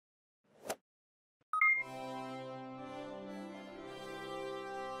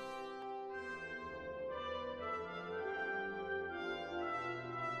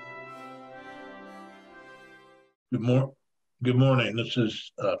Good morning. Good morning. This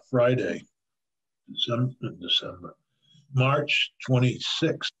is Friday, December, March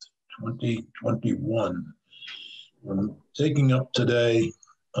 26th, 2021. I'm taking up today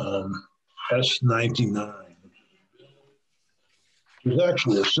S.99. It's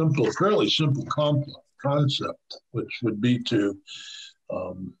actually a fairly simple concept, which would be to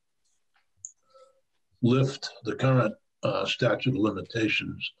lift the current statute of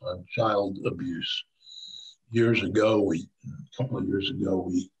limitations on child abuse. A couple of years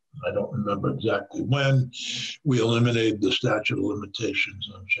ago, I don't remember exactly when, we eliminated the statute of limitations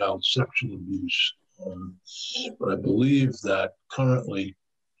on child sexual abuse. But I believe that currently,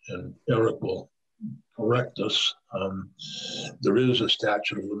 and Eric will correct us, there is a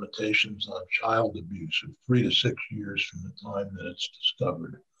statute of limitations on child abuse of 3 to 6 years from the time that it's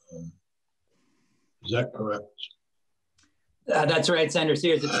discovered. Is that correct? That's right, Senator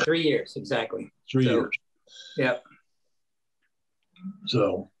Sears. It's 3 years, exactly. 3 years. Yep.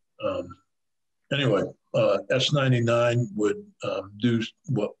 So anyway, S.99 would do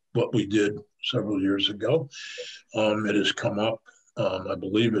what we did several years ago. It has come up. I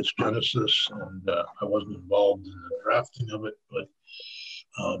believe it's Genesis, and I wasn't involved in the drafting of it, but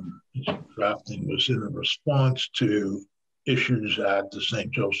its drafting was in a response to issues at the St.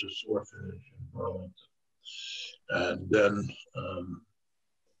 Joseph's Orphanage in Vermont. And then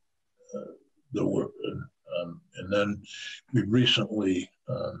and then we recently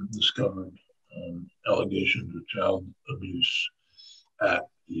discovered allegations of child abuse at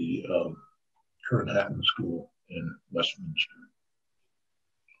the Kern Hatton School in Westminster.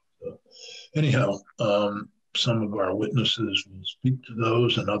 So, anyhow, some of our witnesses will speak to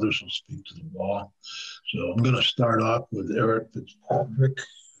those and others will speak to the law. So I'm going to start off with Eric Fitzpatrick,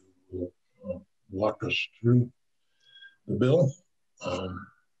 who will walk us through the bill,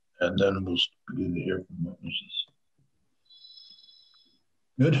 and then we'll begin to hear from witnesses.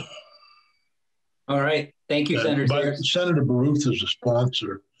 Good. All right. Thank you, Senator Sears. Senator Baruth is a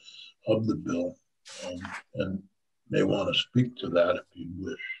sponsor of the bill and may want to speak to that if you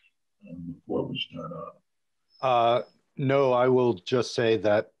wish before we start off. No, I will just say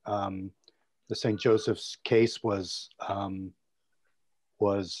that the St. Joseph's case was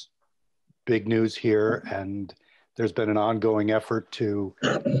big news here, and there's been an ongoing effort to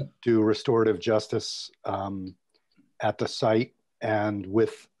do restorative justice at the site and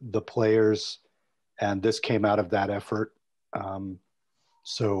with the players, and this came out of that effort.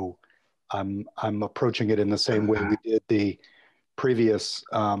 So I'm approaching it in the same way we did the previous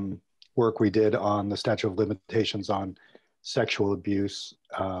work we did on the statute of limitations on sexual abuse,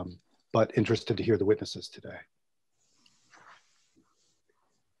 but interested to hear the witnesses today.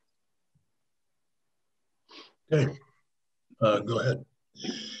 Okay, go ahead.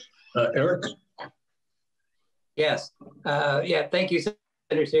 Eric? Yes, yeah, thank you,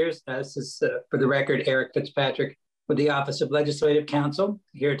 Senator Sears. This is, for the record, Eric Fitzpatrick with the Office of Legislative Counsel,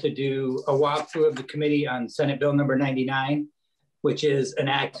 here to do a walkthrough of the committee on Senate Bill number 99, which is an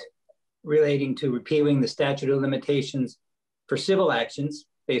act relating to repealing the statute of limitations for civil actions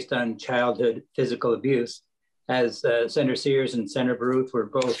based on childhood physical abuse. As Senator Sears and Senator Baruth were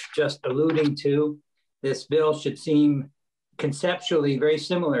both just alluding to, this bill should seem conceptually very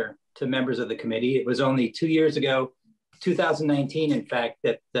similar to members of the committee. It was only 2 years ago, 2019, in fact,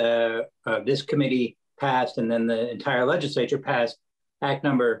 that this committee passed, and then the entire legislature passed Act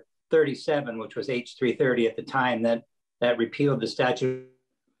number 37, which was H330 at the time, that repealed the statute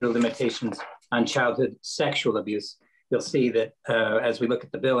of limitations on childhood sexual abuse. You'll see that as we look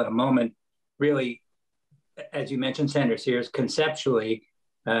at the bill in a moment, really, as you mentioned, Senator Sears, conceptually,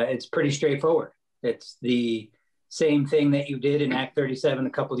 it's pretty straightforward. It's the same thing that you did in Act 37 a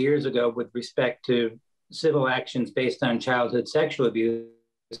couple of years ago with respect to civil actions based on childhood sexual abuse.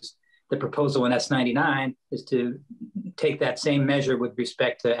 The proposal in S.99 is to take that same measure with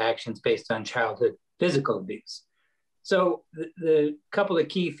respect to actions based on childhood physical abuse. So the couple of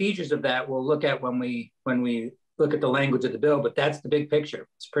key features of that we'll look at when we look at the language of the bill, but that's the big picture.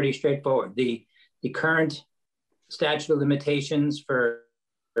 It's pretty straightforward. The current statute of limitations for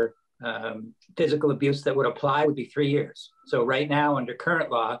physical abuse that would apply would be 3 years. So right now, under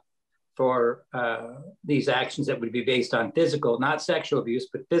current law, for these actions that would be based on physical, not sexual abuse,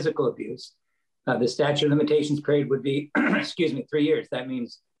 but physical abuse, the statute of limitations period would be, 3 years. That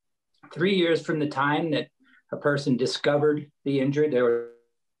means 3 years from the time that a person discovered the injury,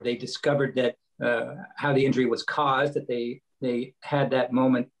 they discovered that how the injury was caused, that they had that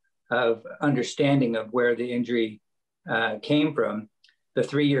moment of understanding of where the injury came from. The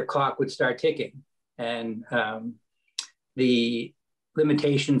 3-year clock would start ticking, and the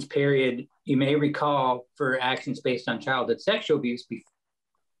limitations period, you may recall for actions based on childhood sexual abuse,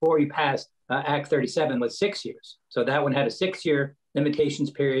 before you passed Act 37 was 6 years. So that one had a 6-year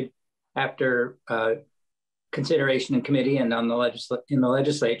limitations period after consideration in committee and on in the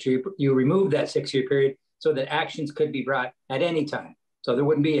legislature. You removed that 6-year period so that actions could be brought at any time. So there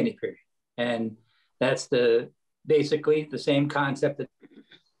wouldn't be any period. And that's basically the same concept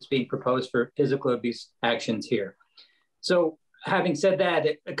that's being proposed for physical abuse actions here. So having said that,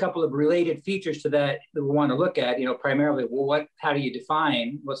 a couple of related features to that we want to look at, primarily, well, how do you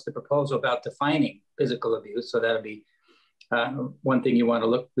define, what's the proposal about defining physical abuse? So that'll be one thing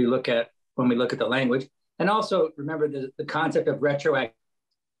we look at when we look at the language. And also remember the concept of retroactivity.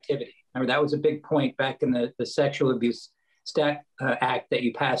 Remember, that was a big point back in the Sexual Abuse Act that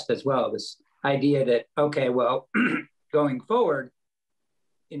you passed as well. This idea that, okay, well, going forward,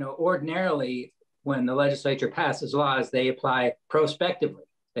 ordinarily, when the legislature passes laws, they apply prospectively.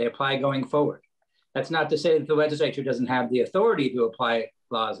 They apply going forward. That's not to say that the legislature doesn't have the authority to apply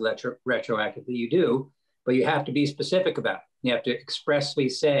laws retroactively. You do, but you have to be specific about it. You have to expressly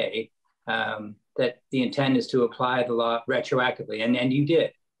say that the intent is to apply the law retroactively. And you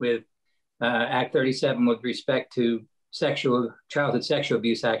did with Act 37 with respect to childhood sexual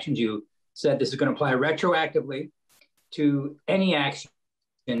abuse actions. You said this is going to apply retroactively to any action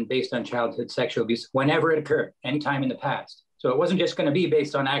based on childhood sexual abuse whenever it occurred, anytime in the past. So it wasn't just going to be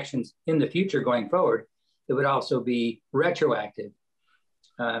based on actions in the future going forward. It would also be retroactive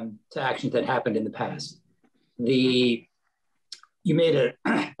to actions that happened in the past. You made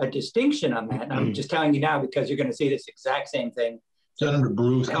a distinction on that. And I'm just telling you now because you're going to see this exact same thing. Senator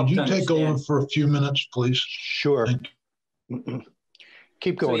Bruce, could you take over for a few minutes, please? Sure.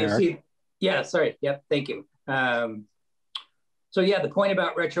 Keep going, Eric. Sorry. Yep. Thank you. The point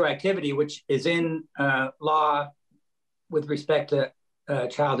about retroactivity, which is in law with respect to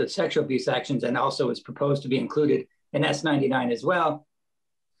childhood sexual abuse actions and also is proposed to be included in S.99 as well,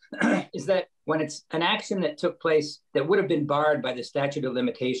 is that when it's an action that took place that would have been barred by the statute of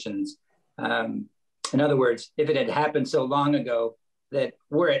limitations, in other words, if it had happened so long ago that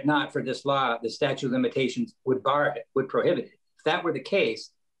were it not for this law, the statute of limitations would bar it, would prohibit it. If that were the case,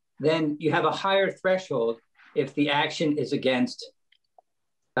 then you have a higher threshold if the action is against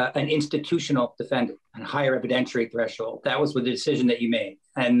an institutional defendant, a higher evidentiary threshold. That was the decision that you made.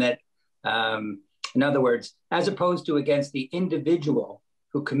 And that, in other words, as opposed to against the individual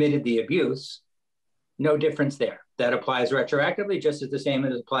who committed the abuse, no difference there. That applies retroactively, just as the same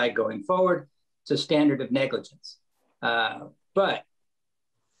as applied going forward. It's a standard of negligence. But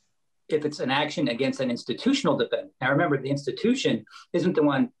if it's an action against an institutional defendant, now remember, the institution isn't the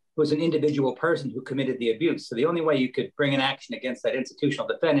one who's an individual person who committed the abuse. So the only way you could bring an action against that institutional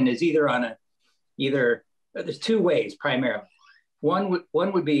defendant is there's two ways primarily. One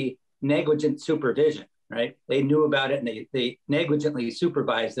would be negligent supervision, right? They knew about it and they negligently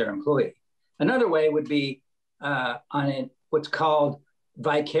supervised their employee. Another way would be what's called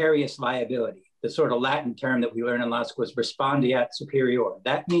vicarious liability. The sort of Latin term that we learn in law school is respondeat superior.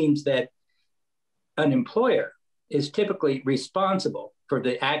 That means that an employer is typically responsible for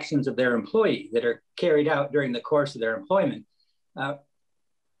the actions of their employee that are carried out during the course of their employment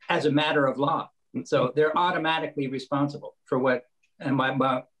as a matter of law. And so they're automatically responsible for what, and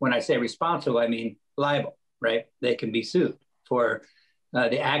when I say responsible, I mean liable, right? They can be sued for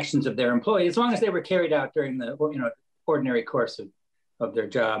the actions of their employee as long as they were carried out during the ordinary course of their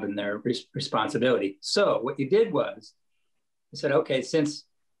job and their responsibility. So what you did was you said, okay, since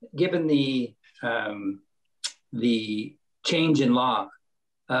given the change in law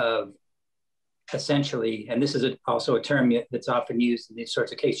of essentially, and this is also a term that's often used in these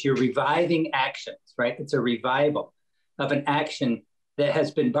sorts of cases, you're reviving actions, right? It's a revival of an action that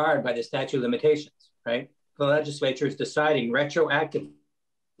has been barred by the statute of limitations, right? The legislature is deciding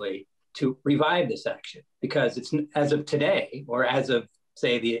retroactively to revive this action because it's as of today, or as of,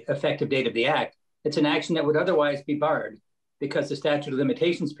 say, the effective date of the act, it's an action that would otherwise be barred because the statute of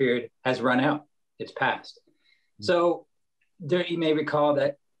limitations period has run out, it's passed. So there, you may recall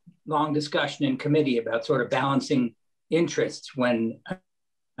that long discussion in committee about sort of balancing interests when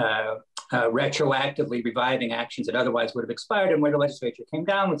retroactively reviving actions that otherwise would have expired, and where the legislature came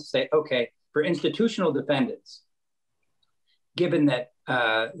down with to say, okay, for institutional defendants, given that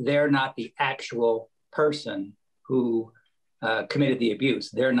they're not the actual person who committed the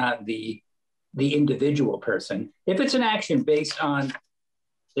abuse, they're not the individual person. If it's an action based on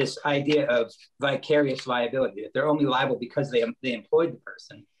this idea of vicarious liability, that they're only liable because they employed the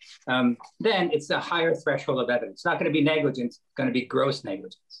person, then it's a higher threshold of evidence. It's not going to be negligence, it's going to be gross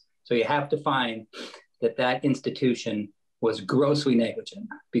negligence. So you have to find that institution was grossly negligent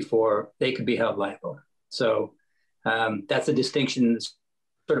before they could be held liable. So that's a distinction,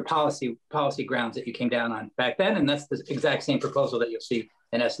 sort of policy grounds that you came down on back then, and that's the exact same proposal that you'll see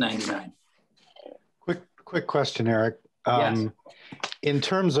in S.99. Quick question, Eric. Yes. In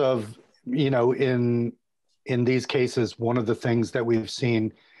terms of, in these cases, one of the things that we've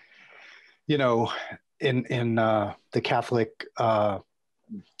seen, in the Catholic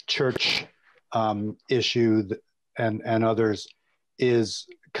Church issue and others is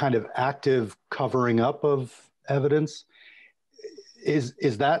kind of active covering up of evidence.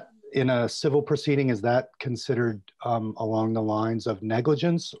 Is that in a civil proceeding, is that considered along the lines of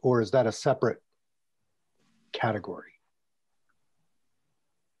negligence, or is that a separate category?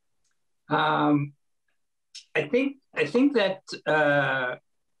 I think that,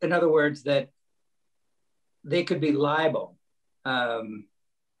 in other words, that they could be liable. I'm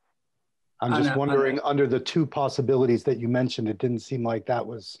just wondering, under the two possibilities that you mentioned, it didn't seem like that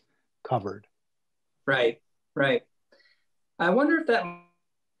was covered. Right. I wonder if that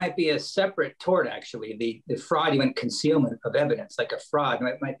might be a separate tort, actually, the fraudulent concealment of evidence, like a fraud,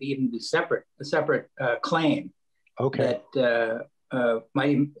 might be even be a separate claim. Okay. That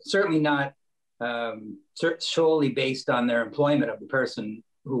might certainly not solely based on their employment of the person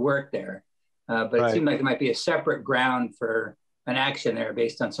who worked there, but it seemed like there might be a separate ground for an action there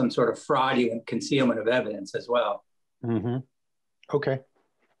based on some sort of fraudulent concealment of evidence as well. Mm-hmm. Okay.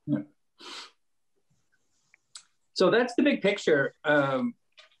 Yeah. So that's the big picture.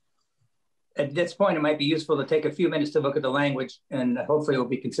 At this point, it might be useful to take a few minutes to look at the language, and hopefully it will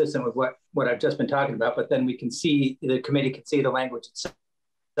be consistent with what I've just been talking about, but then the committee can see the language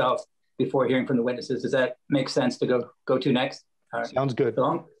itself before hearing from the witnesses. Does that make sense to go to next? All right. Sounds good.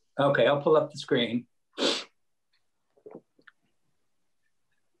 So, okay, I'll pull up the screen.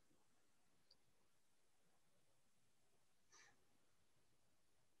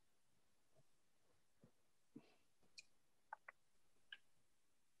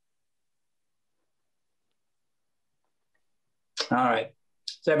 All right.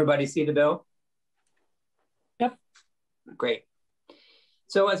 Does everybody see the bill? Yep. Great.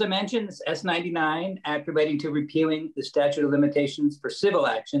 So as I mentioned, this S.99, Act relating to repealing the statute of limitations for civil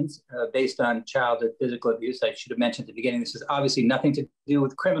actions based on childhood physical abuse. I should have mentioned at the beginning, this is obviously nothing to do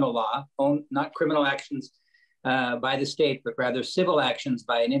with criminal law, not criminal actions by the state, but rather civil actions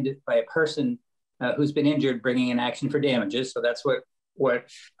by a person who's been injured bringing an action for damages. So that's what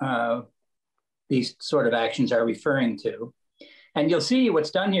these sort of actions are referring to. And you'll see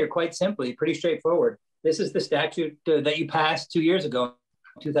what's done here quite simply, pretty straightforward. This is the statute that you passed 2 years ago,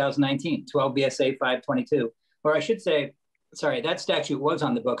 2019, 12 BSA 522. Or I should say, sorry, that statute was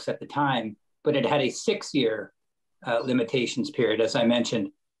on the books at the time, but it had a 6-year limitations period, as I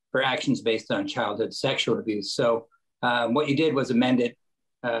mentioned, for actions based on childhood sexual abuse. So what you did was amend it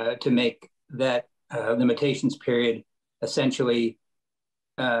to make that limitations period essentially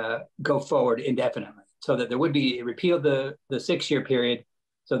go forward indefinitely, so that there would be, repealed the 6-year period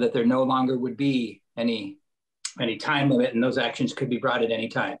so that there no longer would be any time limit and those actions could be brought at any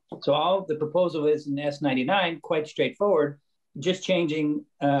time. So all the proposal is in S.99, quite straightforward, just changing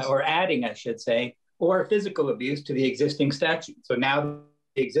or adding, I should say, or physical abuse to the existing statute. So now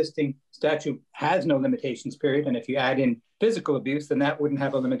the existing statute has no limitations period. And if you add in physical abuse, then that wouldn't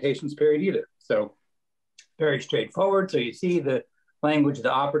have a limitations period either. So very straightforward. So you see the language,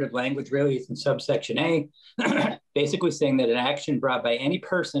 the operative language really is in subsection A, basically saying that an action brought by any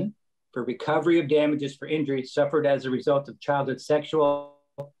person for recovery of damages for injuries suffered as a result of childhood sexual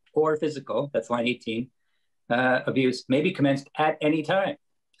or physical, that's line 18, abuse may be commenced at any time.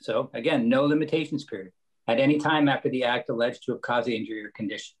 So again, no limitations period, at any time after the act alleged to have caused the injury or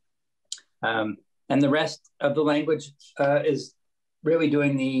condition. And the rest of the language is really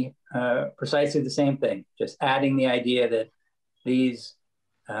doing the precisely the same thing, just adding the idea that these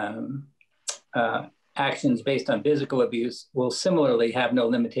actions based on physical abuse will similarly have no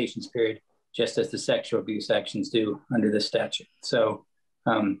limitations period, just as the sexual abuse actions do under this statute. So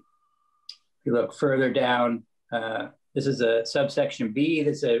if you look further down, this is a subsection B.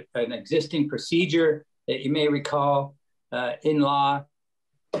 This is an existing procedure that you may recall in law,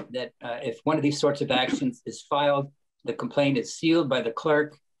 that if one of these sorts of actions is filed, the complaint is sealed by the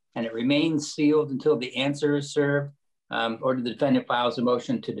clerk and it remains sealed until the answer is served, or the defendant files a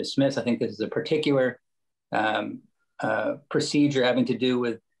motion to dismiss. I think this is a particular procedure having to do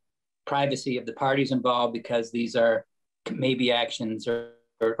with privacy of the parties involved, because these are maybe actions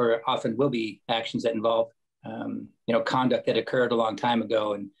or often will be actions that involve conduct that occurred a long time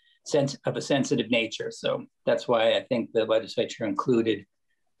ago and of a sensitive nature. So that's why I think the legislature included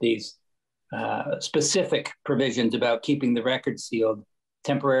these specific provisions about keeping the record sealed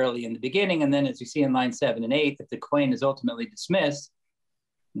temporarily in the beginning. And then as you see in line 7 and 8, if the complaint is ultimately dismissed,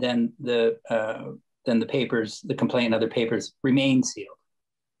 then the papers, the complaint and other papers remain sealed.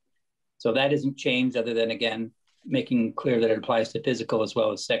 So that isn't changed, other than, again, making clear that it applies to physical as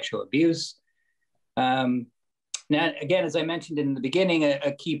well as sexual abuse. Now, again, as I mentioned in the beginning,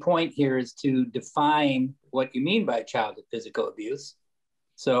 a key point here is to define what you mean by childhood physical abuse.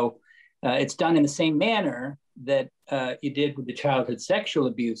 So it's done in the same manner that you did with the childhood sexual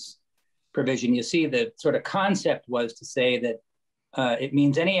abuse provision. You see, the sort of concept was to say that it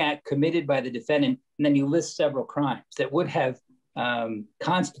means any act committed by the defendant, and then you list several crimes that would have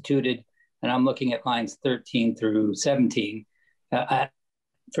constituted, and I'm looking at lines 13 through 17,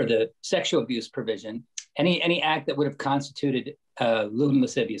 for the sexual abuse provision, any act that would have constituted lewd and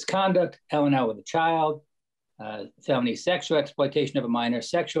lascivious conduct, L&L with a child, felony sexual exploitation of a minor,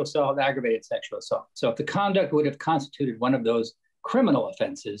 sexual assault, aggravated sexual assault. So if the conduct would have constituted one of those criminal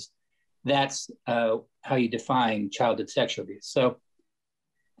offenses, that's how you define childhood sexual abuse. So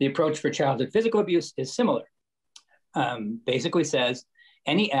the approach for childhood physical abuse is similar. Basically says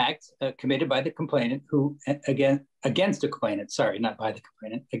any act committed by the complainant against a complainant, sorry, not by the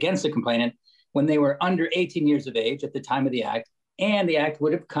complainant, against a complainant when they were under 18 years of age at the time of the act, and the act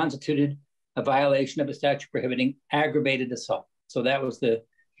would have constituted a violation of a statute prohibiting aggravated assault. So that was the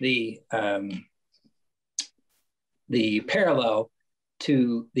parallel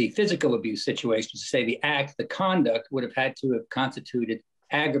to the physical abuse situation, to say the act, the conduct would have had to have constituted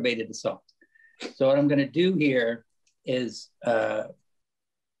aggravated assault. So what I'm going to do here is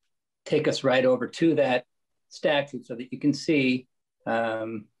take us right over to that statute so that you can see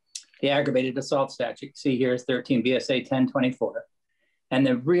the aggravated assault statute. See here is 13 VSA 1024. And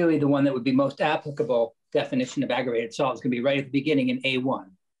then really the one that would be most applicable definition of aggravated assault is going to be right at the beginning in A1.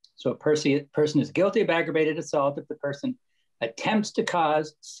 So a person is guilty of aggravated assault if the person attempts to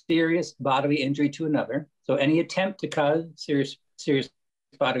cause serious bodily injury to another. So any attempt to cause serious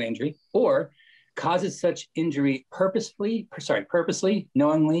bodily injury, or causes such injury purposely,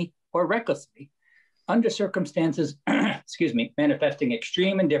 knowingly, or recklessly, under circumstances, manifesting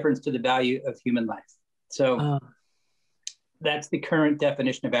extreme indifference to the value of human life. So that's the current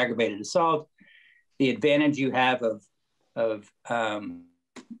definition of aggravated assault. The advantage you have of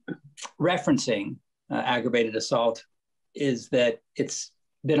referencing aggravated assault is that it's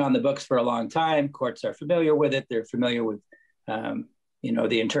been on the books for a long time. Courts are familiar with it. They're familiar with,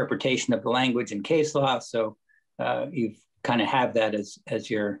 the interpretation of the language in case law. So you kind of have that as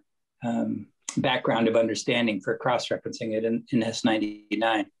your background of understanding for cross-referencing it in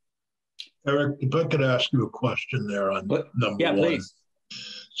S.99. Eric, if I could ask you a question there on number one. Please.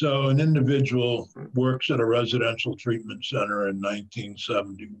 So an individual works at a residential treatment center in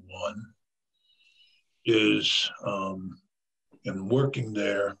 1971, is and working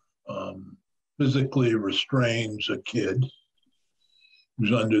there physically restrains a kid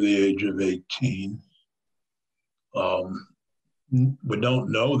who's under the age of 18. We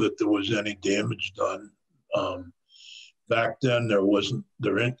don't know that there was any damage done. Back then, there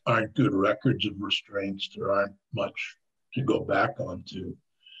aren't good records of restraints. There aren't much to go back onto.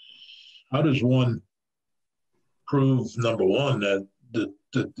 How does one prove, number one, that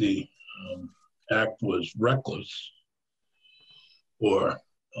the act was reckless or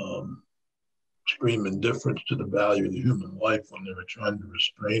extreme indifference to the value of the human life when they were trying to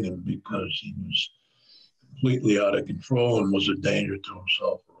restrain him because he was completely out of control and was a danger to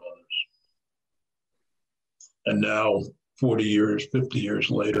himself or others? And now, 40 years, 50 years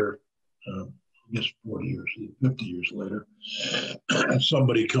later, I guess 40 years, 50 years later,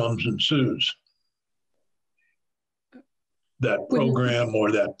 somebody comes and sues that program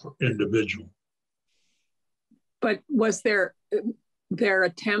or that individual. But was their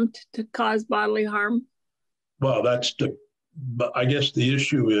attempt to cause bodily harm? Well, but I guess the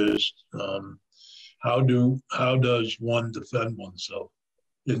issue is how does one defend oneself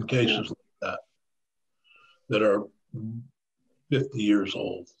in cases like that are 50 years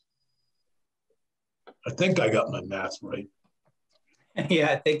old? I think I got my math right. Yeah,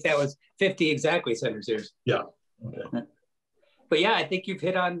 I think that was 50 exactly, Senator Sears. Yeah. Okay. But yeah, I think you've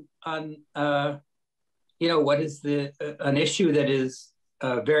hit on what is an issue that is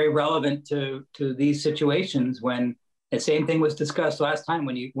very relevant to these situations when the same thing was discussed last time,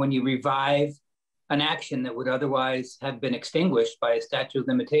 when you revive an action that would otherwise have been extinguished by a statute of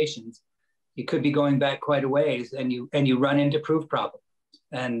limitations. You could be going back quite a ways, and you run into proof problems.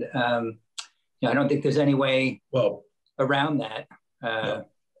 And I don't think there's any way around that.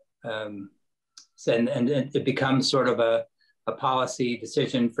 And it becomes sort of a a policy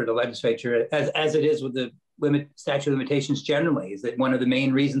decision for the legislature, as it is with the statute of limitations generally, is that one of the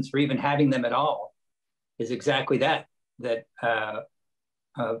main reasons for even having them at all is exactly that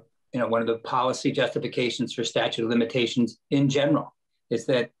one of the policy justifications for statute of limitations in general is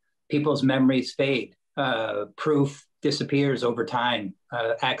that people's memories fade, proof disappears over time,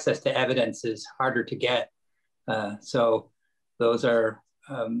 access to evidence is harder to get. So those are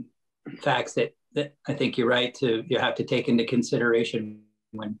facts that I think you're right you have to take into consideration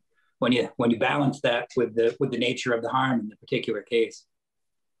when you balance that with the nature of the harm in the particular case.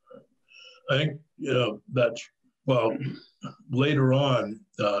 I think that's, well, later on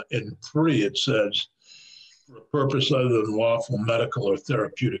in 3 it says for a purpose other than lawful medical or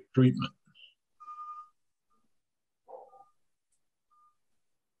therapeutic treatment.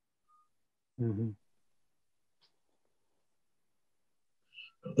 Mm-hmm.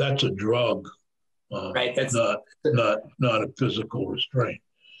 That's a drug, right? That's not a physical restraint.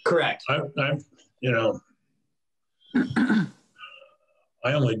 Correct. I'm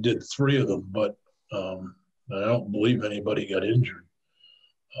I only did 3 of them, but I don't believe anybody got injured.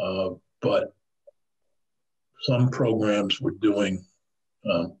 But some programs were doing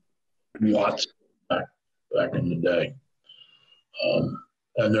lots back in the day.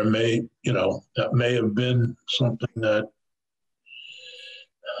 And there may, that may have been something that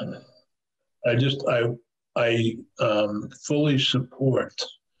I fully support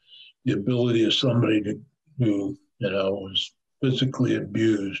the ability of somebody who was physically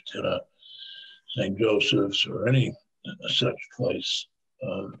abused in a St. Joseph's or any such place,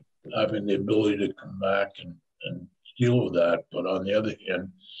 having the ability to come back and deal with that. But on the other hand,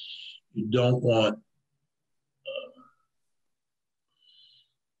 you don't want,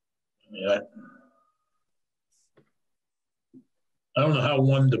 I don't know how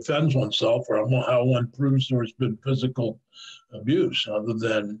one defends oneself or how one proves there's been physical abuse, other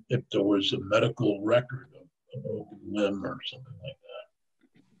than if there was a medical record of a broken limb or something like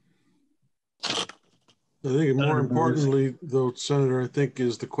that. I think more importantly, though, Senator, I think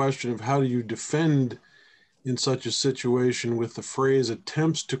is the question of how do you defend in such a situation with the phrase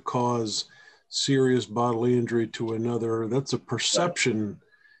attempts to cause serious bodily injury to another. That's a perception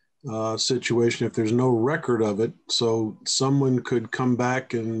situation if there's no record of it. So someone could come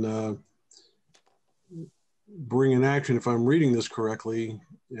back and bring an action, if I'm reading this correctly,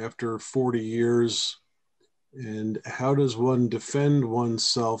 after 40 years. And how does one defend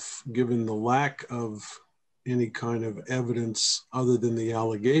oneself given the lack of any kind of evidence other than the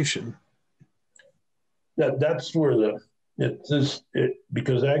allegation? That's where because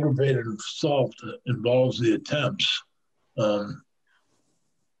aggravated assault involves the attempts,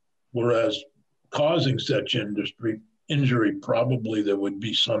 whereas causing such injury, probably there would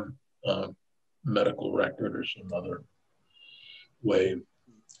be some medical record or some other way.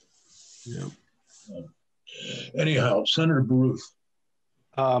 Yeah. Anyhow, Senator Baruth.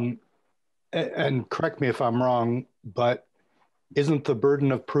 And correct me if I'm wrong, but isn't the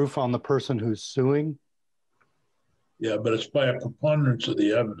burden of proof on the person who's suing? Yeah, but it's by a preponderance of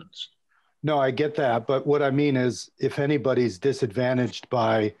the evidence. No, I get that. But what I mean is if anybody's disadvantaged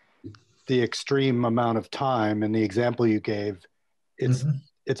by the extreme amount of time in the example you gave, it's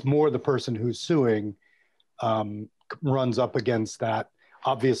more the person who's suing runs up against that.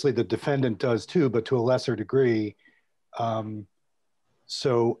 Obviously, the defendant does too, but to a lesser degree.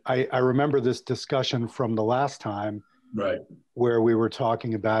 So I remember this discussion from the last time, right, where we were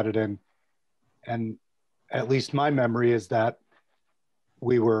talking about it, and at least my memory is that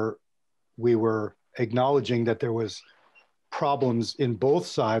we were acknowledging that there was problems in both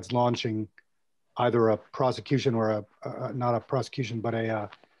sides launching either a prosecution or not a prosecution, but a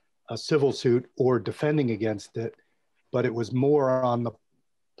civil suit or defending against it. But it was more on the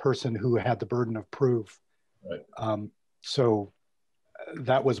person who had the burden of proof. Right. So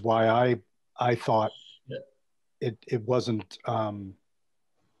that was why I thought it wasn't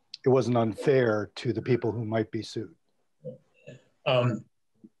unfair to the people who might be sued. I'm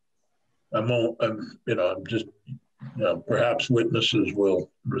just, perhaps witnesses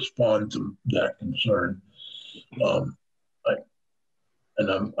will respond to that concern. I'm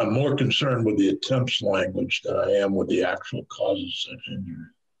more concerned with the attempts language than I am with the actual cause of such injury.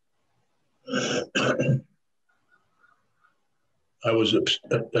 I was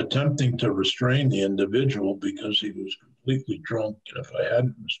attempting to restrain the individual because he was completely drunk, and if I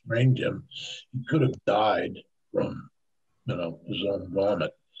hadn't restrained him, he could have died from, his own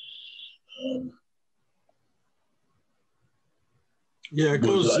vomit. Yeah, it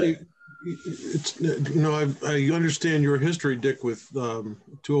goes. I understand your history, Dick, with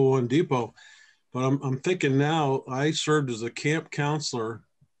 201 Depot. But I'm thinking now, I served as a camp counselor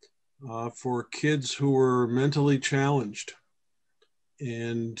for kids who were mentally challenged.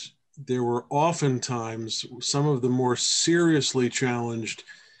 And there were oftentimes some of the more seriously challenged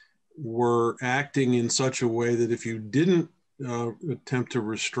were acting in such a way that if you didn't attempt to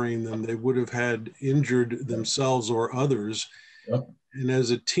restrain them, they would have had injured themselves or others. Yep. And as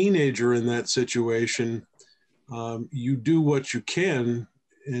a teenager in that situation, you do what you can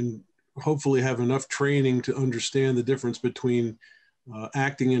and hopefully have enough training to understand the difference between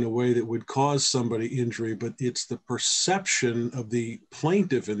acting in a way that would cause somebody injury, but it's the perception of the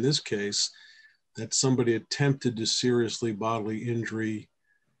plaintiff in this case that somebody attempted to seriously bodily injury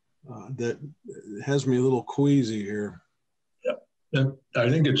that has me a little queasy here. Yeah, and I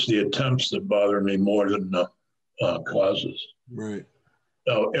think it's the attempts that bother me more than the causes. Right.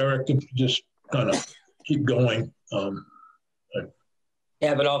 Now, Eric, if you just kind of keep going.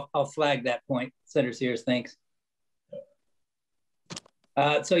 Yeah, but I'll flag that point. Senator Sears, thanks.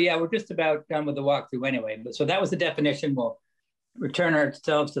 So yeah, we're just about done with the walkthrough anyway. But so that was the definition. We'll return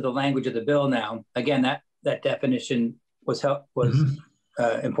ourselves to the language of the bill now. Again, that definition was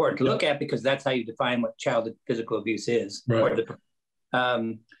important to look at because that's how you define what childhood physical abuse is. Right.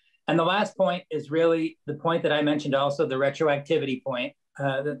 And the last point is really the point that I mentioned also, the retroactivity point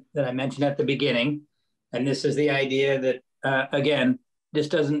that I mentioned at the beginning. And this is the idea that, again, this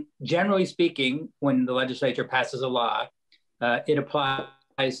doesn't, generally speaking, when the legislature passes a law, it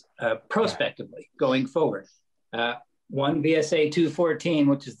applies prospectively going forward. 1 VSA 214,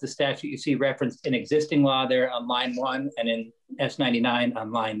 which is the statute you see referenced in existing law there on line 1 and in S.99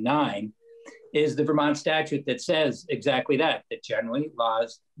 on line 9, is the Vermont statute that says exactly that generally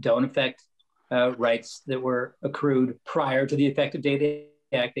laws don't affect rights that were accrued prior to the effective date of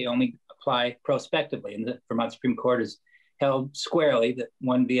the act. They only apply prospectively. And the Vermont Supreme Court has held squarely that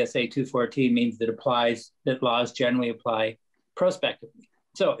 1 VSA 214 means that laws generally apply prospectively.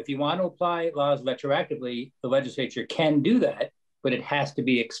 So if you want to apply laws retroactively, the legislature can do that, but it has to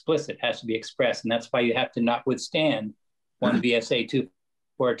be explicit, has to be expressed. And that's why you have to notwithstand 1 VSA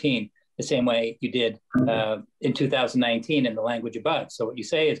 214 the same way you did in 2019 in the language above. So what you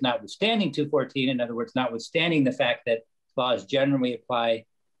say is notwithstanding 214, in other words, notwithstanding the fact that laws generally apply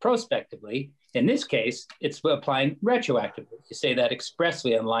prospectively. In this case, it's applying retroactively. You say that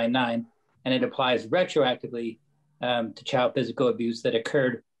expressly on line 9, and it applies retroactively to child physical abuse that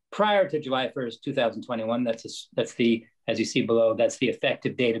occurred prior to July 1st, 2021. That's the, as you see below, that's the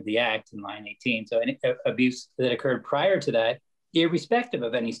effective date of the act in line 18. So any abuse that occurred prior to that, irrespective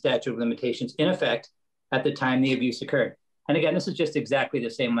of any statute of limitations in effect at the time the abuse occurred. And again, this is just exactly the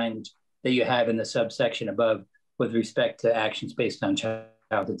same language that you have in the subsection above with respect to actions based on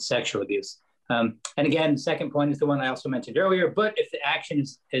childhood sexual abuse. And again, the second point is the one I also mentioned earlier, but if the action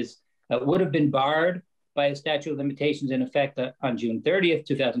would have been barred by a statute of limitations in effect on June 30th,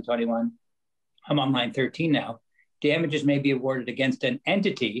 2021, I'm on line 13 now, damages may be awarded against an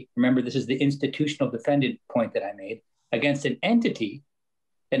entity. Remember, this is the institutional defendant point that I made, against an entity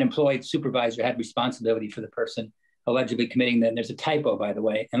that employed, supervisor, had responsibility for the person allegedly committing them. There's a typo, by the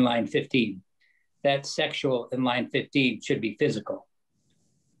way, in line 15. That sexual in line 15 should be physical.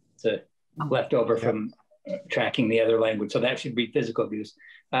 It's a leftover from tracking the other language. So that should be physical abuse.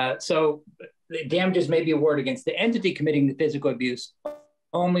 So the damages may be awarded against the entity committing the physical abuse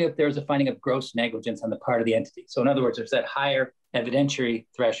only if there's a finding of gross negligence on the part of the entity. So in other words, there's that higher evidentiary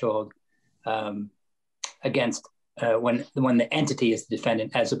threshold against when the entity is the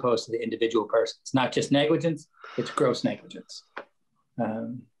defendant as opposed to the individual person. It's not just negligence, it's gross negligence.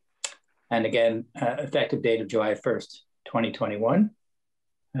 And again, effective date of July 1st, 2021.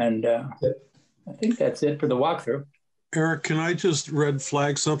 And I think that's it for the walkthrough. Eric, can I just red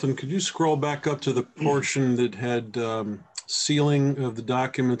flag something? Could you scroll back up to the portion that had sealing of the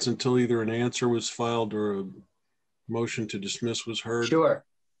documents until either an answer was filed or a motion to dismiss was heard? Sure.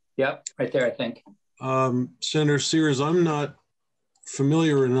 Yep, right there, I think. Senator Sears, I'm not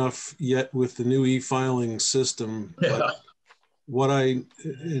familiar enough yet with the new e-filing system. Yeah.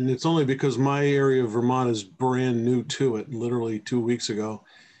 And it's only because my area of Vermont is brand new to it, literally 2 weeks ago.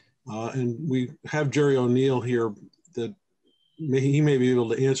 And we have Jerry O'Neill here that he may be able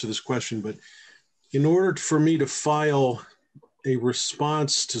to answer this question, but in order for me to file a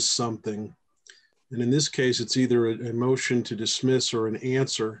response to something, and in this case, it's either a motion to dismiss or an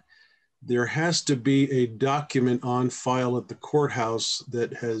answer, there has to be a document on file at the courthouse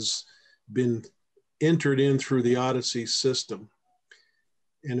that has been entered in through the Odyssey system.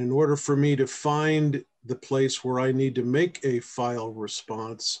 And in order for me to find the place where I need to make a file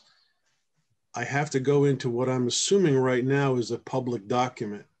response, I have to go into what I'm assuming right now is a public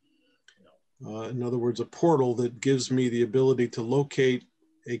document. In other words, a portal that gives me the ability to locate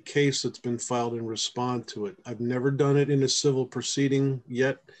a case that's been filed and respond to it. I've never done it in a civil proceeding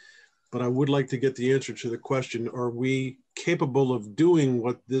yet, but I would like to get the answer to the question, are we capable of doing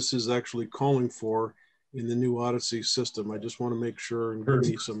what this is actually calling for in the new Odyssey system? I just want to make sure and give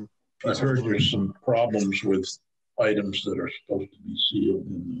me some I heard there's some problems with items that are supposed to be sealed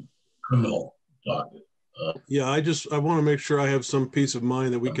in the criminal docket. Yeah, I want to make sure I have some peace of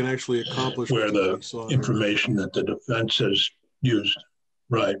mind that we can actually accomplish where the what information that the defense has used.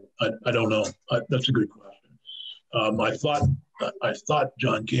 Right. I don't know. That's a good question. I thought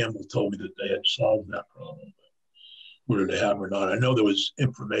John Campbell told me that they had solved that problem. Whether they have or not, I know there was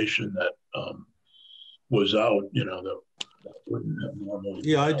information that was out. That wouldn't have normally.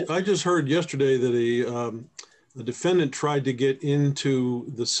 Yeah, I just heard yesterday that a defendant tried to get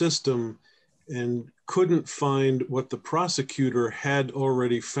into the system and couldn't find what the prosecutor had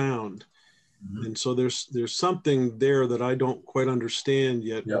already found. Mm-hmm. And so there's something there that I don't quite understand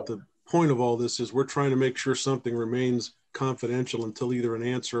yet. Yep. But the point of all this is we're trying to make sure something remains confidential until either an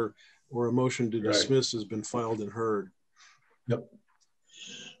answer or a motion to dismiss has been filed and heard. Yep.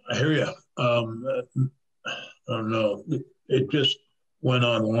 I hear you. I don't know. It just went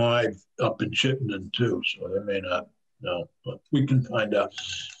on live up in Chittenden too, so they may not know, but we can find out.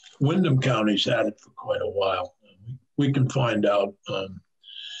 Windham County's had it for quite a while. We can find out.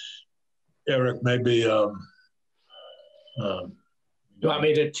 Eric, maybe. You want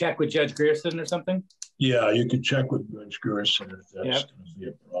me to check with Judge Grierson or something? Yeah, you could check with Judge Grierson if that's going to be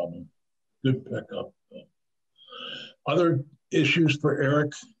a problem. Good pickup. Other issues for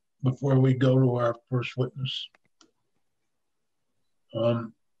Eric before we go to our first witness?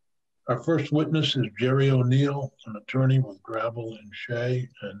 Our first witness is Jerry O'Neill, an attorney with Gravel and Shea,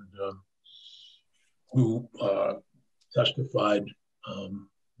 and who testified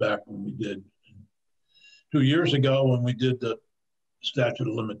back when we did 2 years ago when we did the statute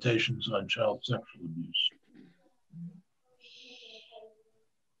of limitations on child sexual abuse.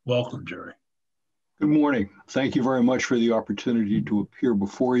 Welcome, Jerry. Good morning. Thank you very much for the opportunity to appear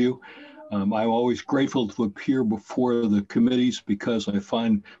before you. I'm always grateful to appear before the committees because I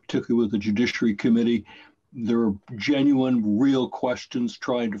find, particularly with the Judiciary Committee, there are genuine, real questions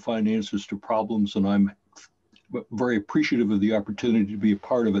trying to find answers to problems, and I'm very appreciative of the opportunity to be a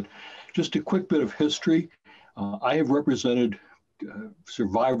part of it. Just a quick bit of history. I have represented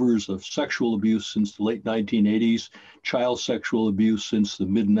survivors of sexual abuse since the late 1980s, child sexual abuse since the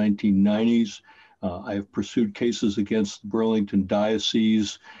mid-1990s. I have pursued cases against the Burlington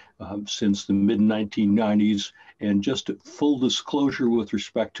Diocese since the mid-1990s. And just full disclosure with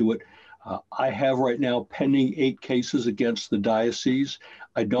respect to it, I have right now pending 8 cases against the diocese.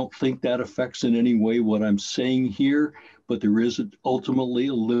 I don't think that affects in any way what I'm saying here, but there is ultimately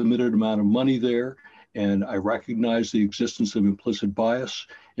a limited amount of money there. And I recognize the existence of implicit bias.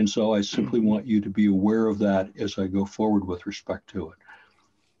 And so I simply want you to be aware of that as I go forward with respect to it.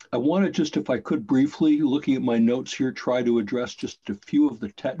 I want to just, if I could briefly, looking at my notes here, try to address just a few of the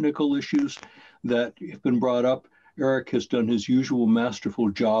technical issues that have been brought up. Eric has done his usual masterful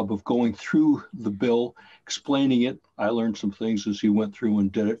job of going through the bill, explaining it. I learned some things as he went through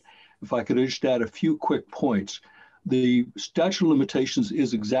and did it. If I could just add a few quick points. The statute of limitations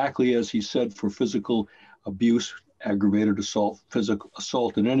is exactly as he said for physical abuse, aggravated assault, physical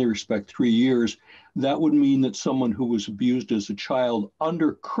assault in any respect, 3 years. That would mean that someone who was abused as a child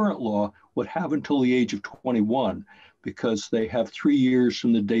under current law would have until the age of 21 because they have 3 years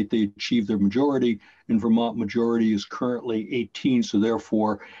from the date they achieve their majority. In Vermont, majority is currently 18, so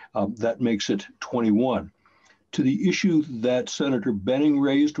therefore that makes it 21. To the issue that Senator Benning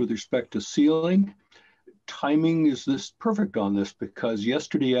raised with respect to sealing, timing is this perfect on this because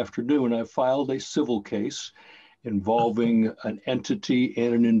yesterday afternoon I filed a civil case involving an entity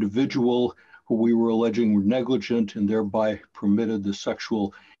and an individual who we were alleging were negligent and thereby permitted the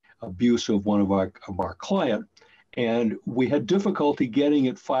sexual abuse of one of our client. And we had difficulty getting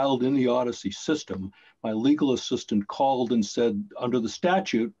it filed in the Odyssey system. My legal assistant called and said, under the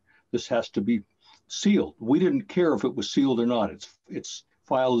statute, this has to be sealed. We didn't care if it was sealed or not. It's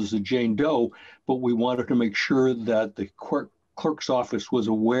filed as a Jane Doe, but we wanted to make sure that the clerk's office was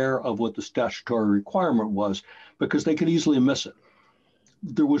aware of what the statutory requirement was because they could easily miss it.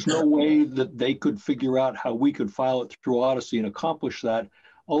 There was no way that they could figure out how we could file it through Odyssey and accomplish that.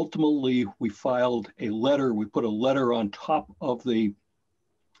 Ultimately, we filed a letter. We put a letter on top of the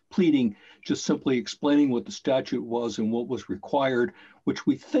pleading, just simply explaining what the statute was and what was required, which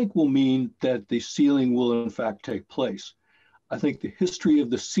we think will mean that the sealing will in fact take place. I think the history of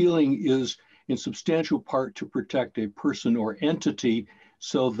the sealing is in substantial part to protect a person or entity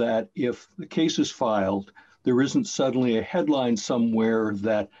so that if the case is filed, there isn't suddenly a headline somewhere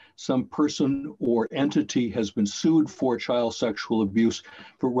that some person or entity has been sued for child sexual abuse,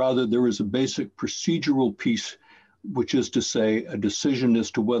 but rather there is a basic procedural piece, which is to say a decision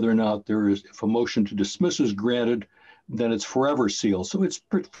as to whether or not there is, if a motion to dismiss is granted, then it's forever sealed. So it's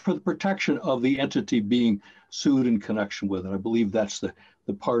for the protection of the entity being sued in connection with it. I believe that's the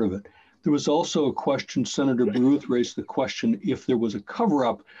part of it. There was also a question, Senator Baruth raised the question, if there was a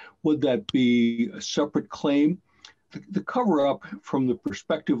cover-up, would that be a separate claim? The cover-up from the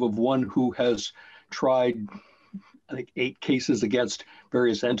perspective of one who has tried, I think, 8 cases against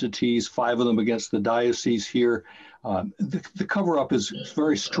various entities, 5 of them against the diocese here. The cover-up is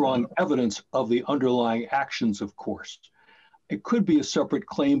very strong evidence of the underlying actions, of course. It could be a separate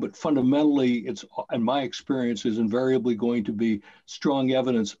claim, but fundamentally, it's, in my experience, is invariably going to be strong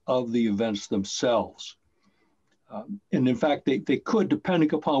evidence of the events themselves. And in fact, they could,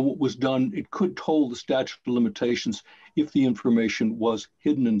 depending upon what was done, it could toll the statute of limitations if the information was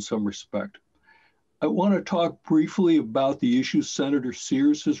hidden in some respect. I want to talk briefly about the issues Senator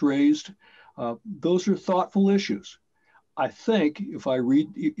Sears has raised. Those are thoughtful issues. I think as I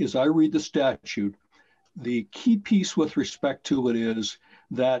read the statute, the key piece with respect to it is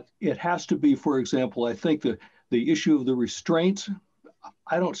that it has to be, for example, I think the issue of the restraints,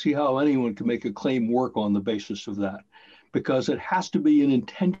 I don't see how anyone can make a claim work on the basis of that, because it has to be an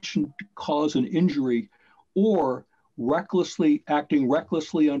intention to cause an injury or acting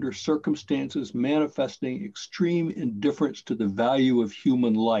recklessly under circumstances manifesting extreme indifference to the value of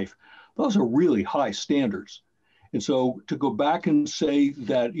human life. Those are really high standards. And so to go back and say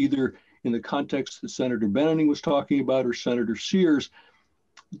that either in the context that Senator Benning was talking about or Senator Sears,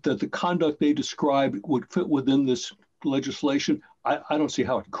 that the conduct they described would fit within this legislation, I don't see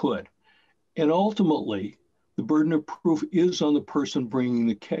how it could. And ultimately, the burden of proof is on the person bringing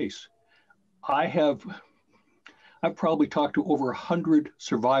the case. I've probably talked to over 100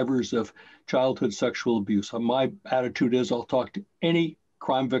 survivors of childhood sexual abuse. My attitude is I'll talk to any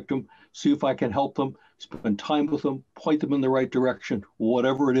crime victim, see if I can help them, spend time with them, point them in the right direction,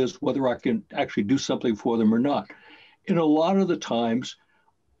 whatever it is, whether I can actually do something for them or not. And a lot of the times,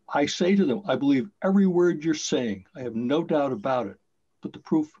 I say to them, I believe every word you're saying. I have no doubt about it. But the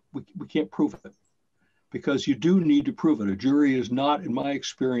proof, we can't prove it, because you do need to prove it. A jury is not, in my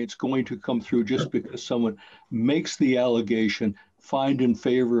experience, going to come through just because someone makes the allegation, find in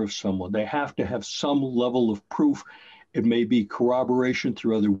favor of someone. They have to have some level of proof. It may be corroboration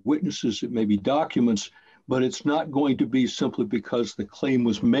through other witnesses, it may be documents, but it's not going to be simply because the claim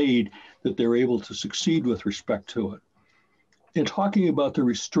was made that they're able to succeed with respect to it. In talking about the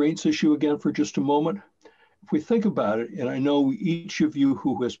restraints issue again for just a moment, if we think about it, and I know each of you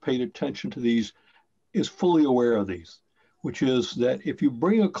who has paid attention to these is fully aware of these, which is that if you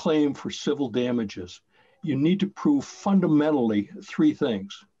bring a claim for civil damages, you need to prove fundamentally 3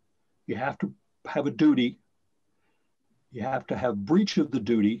 things. You have to have a duty, you have to have breach of the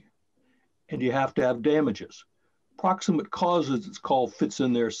duty, and you have to have damages. Proximate causes, it's called, fits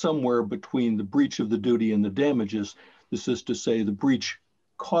in there somewhere between the breach of the duty and the damages. This is to say the breach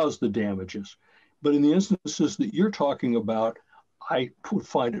caused the damages. But in the instances that you're talking about, I would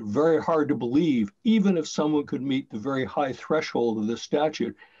find it very hard to believe, even if someone could meet the very high threshold of this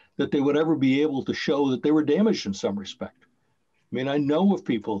statute, that they would ever be able to show that they were damaged in some respect. I mean, I know of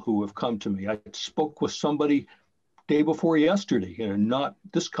people who have come to me. I spoke with somebody day before yesterday, not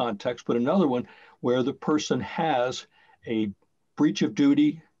this context, but another one, where the person has a breach of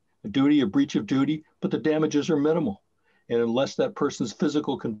duty, a breach of duty, but the damages are minimal. And unless that person's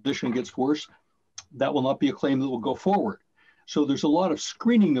physical condition gets worse, that will not be a claim that will go forward. So there's a lot of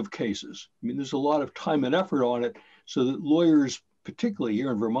screening of cases. I mean, there's a lot of time and effort on it so that lawyers, particularly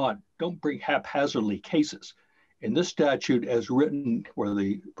here in Vermont, don't bring haphazardly cases. And this statute as written, or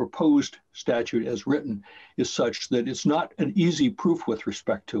the proposed statute as written, is such that it's not an easy proof with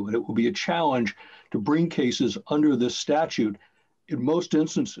respect to it. It will be a challenge to bring cases under this statute in most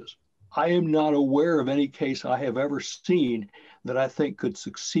instances. I am not aware of any case I have ever seen that I think could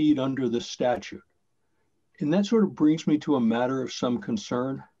succeed under this statute. And that sort of brings me to a matter of some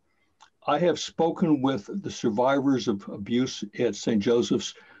concern. I have spoken with the survivors of abuse at St.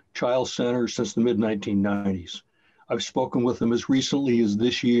 Joseph's Child Center since the mid-1990s. I've spoken with them as recently as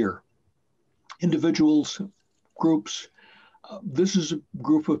this year. Individuals, groups, this is a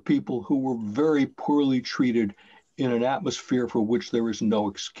group of people who were very poorly treated in an atmosphere for which there is no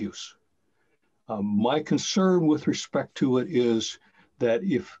excuse. My concern with respect to it is that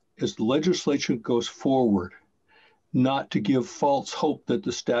as the legislation goes forward, not to give false hope that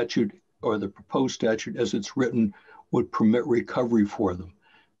the statute or the proposed statute as it's written would permit recovery for them.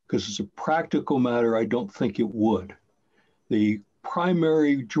 Because as a practical matter, I don't think it would. The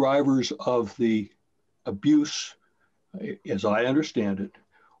primary drivers of the abuse, as I understand it,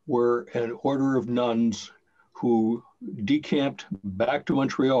 were an order of nuns who decamped back to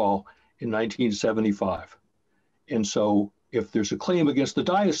Montreal in 1975. And so if there's a claim against the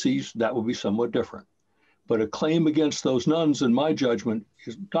diocese, that will be somewhat different. But a claim against those nuns, in my judgment,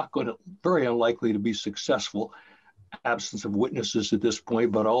 is not going to, very unlikely to be successful, absence of witnesses at this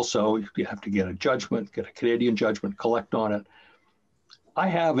point, but also you have to get a judgment, get a Canadian judgment, collect on it. I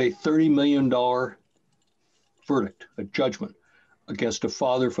have a $30 million verdict, a judgment, against a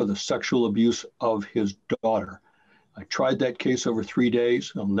father for the sexual abuse of his daughter. I tried that case over 3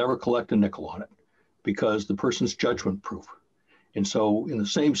 days. I'll never collect a nickel on it because the person's judgment proof. And so in the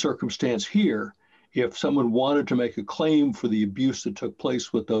same circumstance here, if someone wanted to make a claim for the abuse that took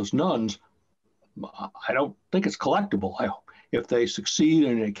place with those nuns, I don't think it's collectible. If they succeed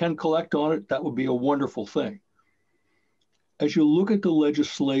and they can collect on it, that would be a wonderful thing. As you look at the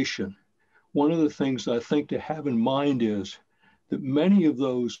legislation, one of the things I think to have in mind is that many of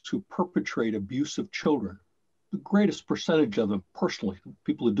those who perpetrate abuse of children, the greatest percentage of them personally,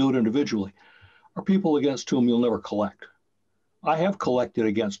 people who do it individually, are people against whom you'll never collect. I have collected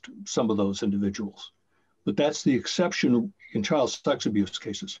against some of those individuals, but that's the exception in child sex abuse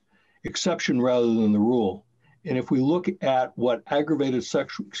cases, exception rather than the rule. And if we look at what aggravated assault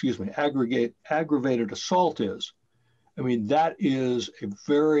is, I mean, that is a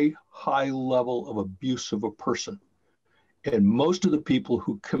very high level of abuse of a person. And most of the people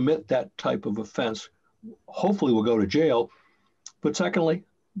who commit that type of offense hopefully will go to jail. But secondly,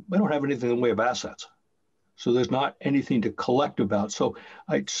 they don't have anything in the way of assets. So there's not anything to collect about. So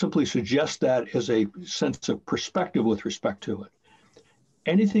I simply suggest that as a sense of perspective with respect to it.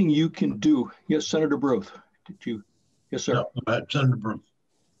 Anything you can do. Yes, Senator Bruce. Did you? Yes, sir. No, go ahead, Senator Bruce.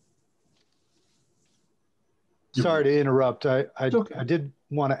 Sorry to interrupt. I did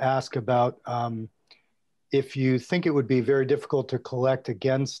want to ask about if you think it would be very difficult to collect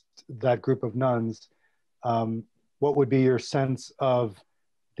against that group of nuns, what would be your sense of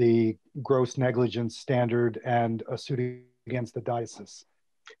the gross negligence standard and a suit against the diocese?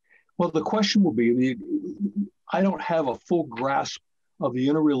 Well, the question will be, I don't have a full grasp of the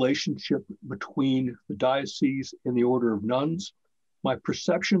interrelationship between the diocese and the order of nuns. My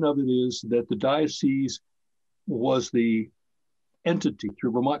perception of it is that the diocese was the entity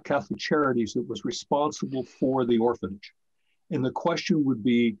through Vermont Catholic Charities that was responsible for the orphanage. And the question would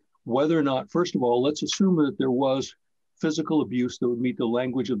be whether or not, first of all, let's assume that there was physical abuse that would meet the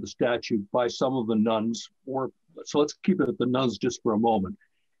language of the statute by some of the nuns, so let's keep it at the nuns just for a moment.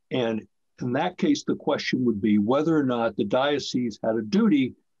 And in that case, the question would be whether or not the diocese had a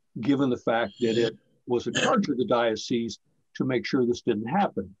duty, given the fact that it was in charge of the diocese, to make sure this didn't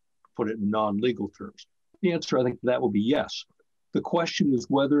happen, put it in non-legal terms. The answer, I think, to that will be yes. The question is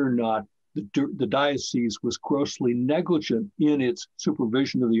whether or not the diocese was grossly negligent in its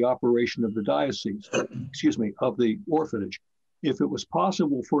supervision of the operation of the diocese, of the orphanage. If it was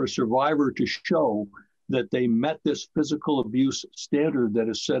possible for a survivor to show that they met this physical abuse standard that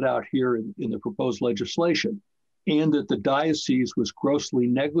is set out here in the proposed legislation, and that the diocese was grossly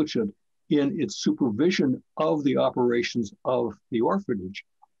negligent in its supervision of the operations of the orphanage,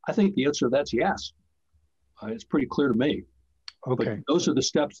 I think the answer to that's yes. It's pretty clear to me. Okay. But those are the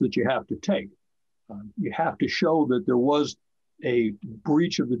steps that you have to take. You have to show that there was a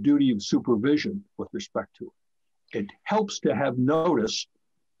breach of the duty of supervision with respect to it. It helps to have notice,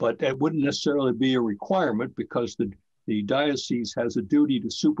 but that wouldn't necessarily be a requirement because the diocese has a duty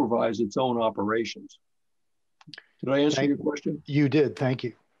to supervise its own operations. Did I answer your question? You did. Thank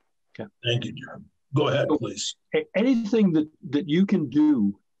you. Okay. Thank you, John. Go ahead, please. Anything that you can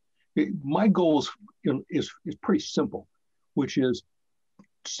do, my goal is pretty simple, which is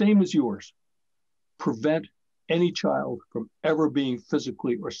same as yours. Prevent any child from ever being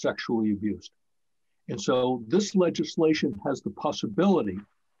physically or sexually abused. And so this legislation has the possibility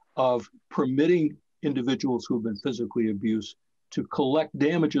of permitting individuals who have been physically abused to collect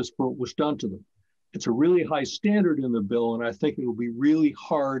damages for what was done to them. It's a really high standard in the bill, and I think it will be really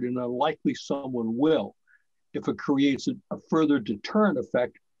hard and unlikely someone will. If it creates a further deterrent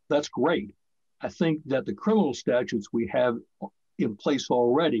effect, that's great. I think that the criminal statutes we have in place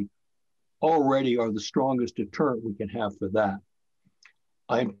already are the strongest deterrent we can have for that.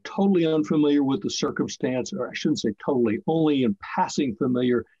 I'm totally unfamiliar with the circumstance, or I shouldn't say totally, only in passing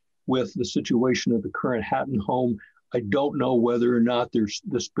familiar with the situation of the current Hatton home. I don't know whether or not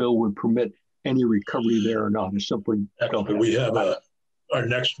this bill would permit any recovery there or not. I simply don't know. We have our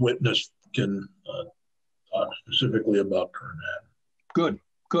next witness can talk specifically about current Hatton. Good,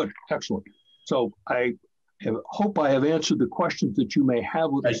 good, excellent. So I hope I have answered the questions that you may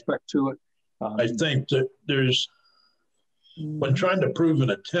have with respect to it. I think that there's, when trying to prove an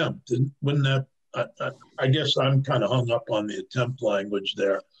attempt, wouldn't that, I guess I'm kind of hung up on the attempt language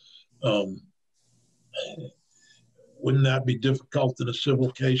there. Wouldn't that be difficult in a civil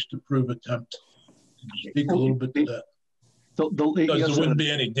case to prove attempt? Can you speak a little bit to that? Because yes, there wouldn't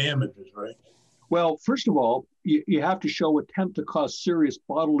be any damages, right? Well, first of all, you have to show attempt to cause serious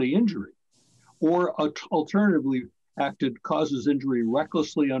bodily injury, or alternatively causes injury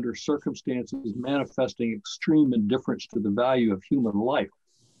recklessly under circumstances manifesting extreme indifference to the value of human life.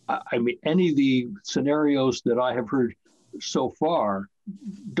 I mean, any of the scenarios that I have heard so far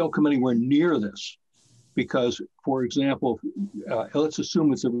don't come anywhere near this. Because, for example, let's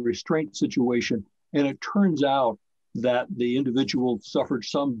assume it's a restraint situation, and it turns out that the individual suffered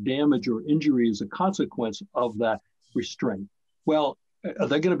some damage or injury as a consequence of that restraint. Well, are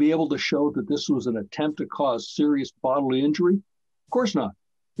they going to be able to show that this was an attempt to cause serious bodily injury? Of course not.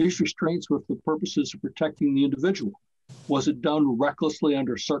 These restraints were for the purposes of protecting the individual. Was it done recklessly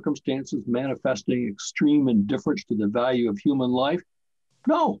under circumstances manifesting extreme indifference to the value of human life?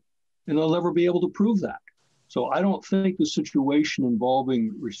 No, and they'll never be able to prove that. So I don't think the situation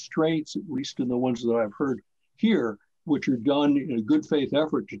involving restraints, at least in the ones that I've heard here, which are done in a good faith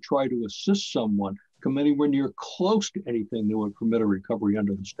effort to try to assist someone, come anywhere near close to anything that would permit a recovery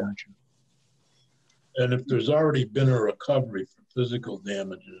under the statute. And if there's already been a recovery for physical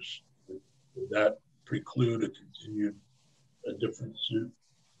damages, would that preclude a different suit?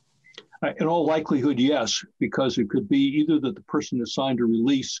 In all likelihood, yes, because it could be either that the person has signed a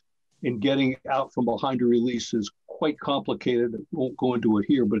release, and getting out from behind a release is quite complicated. I won't go into it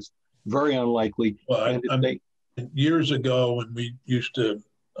here, but it's very unlikely. Well, years ago, when we used to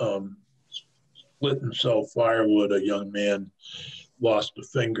split and sell firewood, a young man lost a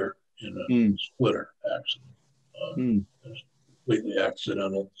finger in a splitter accident. It was completely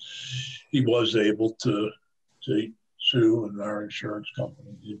accidental. He was able to sue, and our insurance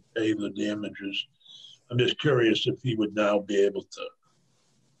company did pay the damages. I'm just curious if he would now be able to,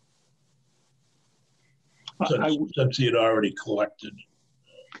 since he had already collected.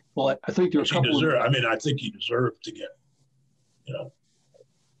 Well, I think there's I mean, I think he deserved to get,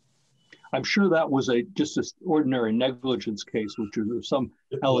 I'm sure that was just an ordinary negligence case, which was some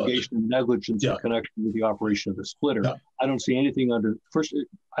allegation of negligence in connection with the operation of the splitter. Yeah. I don't see anything under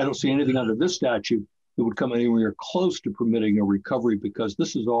this statute that would come anywhere close to permitting a recovery, because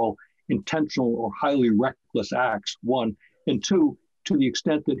this is all intentional or highly reckless acts, one. And two, to the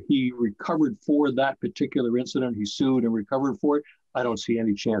extent that he recovered for that particular incident, he sued and recovered for it, I don't see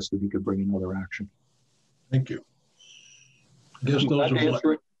any chance that he could bring another action. Thank you. I guess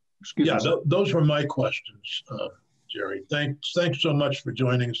those were my questions, Jerry. Thanks so much for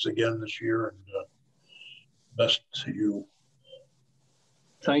joining us again this year, and best to you.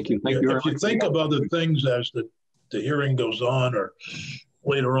 Thank you. Thank you. If you think of other things as the hearing goes on or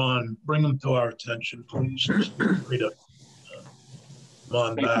later on, bring them to our attention, please. Feel free to come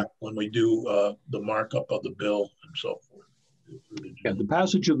on back when we do the markup of the bill and so forth. Yeah, the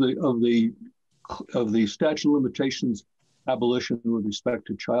passage of the statute of limitations abolition with respect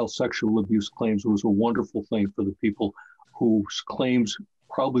to child sexual abuse claims was a wonderful thing for the people whose claims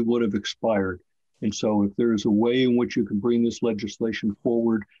probably would have expired. And so if there is a way in which you can bring this legislation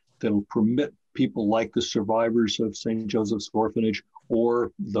forward that'll permit people like the survivors of St. Joseph's Orphanage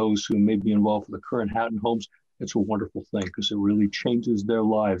or those who may be involved with the current Hatton homes, it's a wonderful thing because it really changes their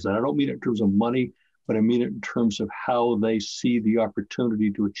lives. And I don't mean it in terms of money, but I mean it in terms of how they see the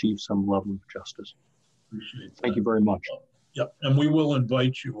opportunity to achieve some level of justice. Appreciate that. Thank you very much. Yep, and we will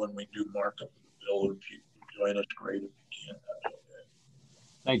invite you when we do markup of the bill. If you join us, great. If you can't, that's okay.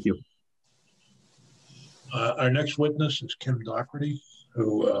 Thank you. Our next witness is Kim Doherty,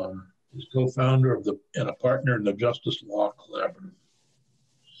 who is co-founder of and a partner in the Justice Law Collaborative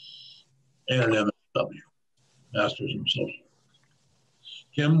and an MSW, Masters in Social Work.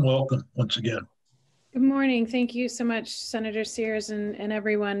 Kim, welcome once again. Good morning. Thank you so much, Senator Sears and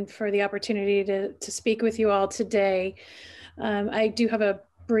everyone, for the opportunity to speak with you all today. I do have a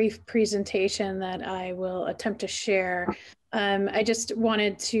brief presentation that I will attempt to share. I just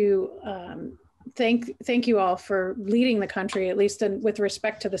wanted to thank you all for leading the country, at least with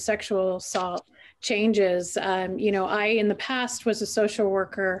respect to the sexual assault changes. You know, I in the past was a social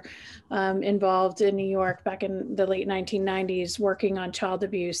worker involved in New York back in the late 1990s, working on child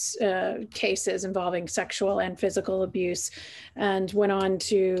abuse cases involving sexual and physical abuse, and went on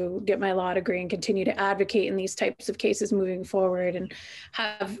to get my law degree and continue to advocate in these types of cases moving forward, and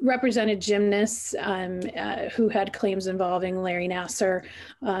have represented gymnasts who had claims involving Larry Nassar.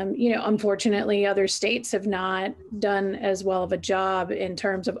 You know, unfortunately, other states have not done as well of a job in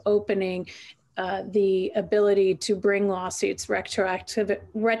terms of opening the ability to bring lawsuits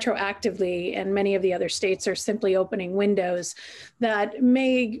retroactively, and many of the other states are simply opening windows that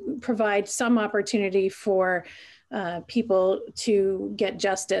may provide some opportunity for people to get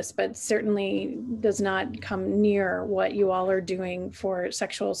justice, but certainly does not come near what you all are doing for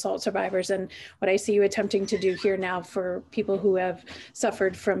sexual assault survivors, and what I see you attempting to do here now for people who have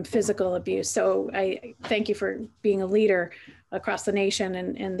suffered from physical abuse. So I thank you for being a leader across the nation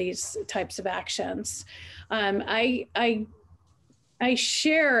in these types of actions. I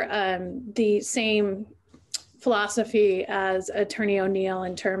share the same philosophy as Attorney O'Neill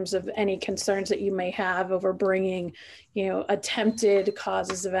in terms of any concerns that you may have over bringing, you know, attempted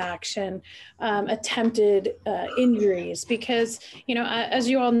causes of action, attempted injuries, because, you know, as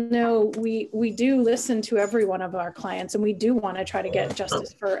you all know, we do listen to every one of our clients, and we do want to try to get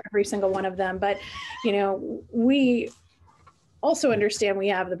justice for every single one of them. But, you know, we also understand we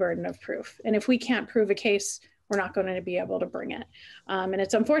have the burden of proof. And if we can't prove a case, we're not going to be able to bring it. And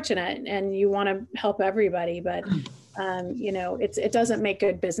it's unfortunate, and you want to help everybody, but you know, it doesn't make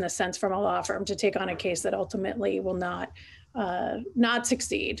good business sense from a law firm to take on a case that ultimately will not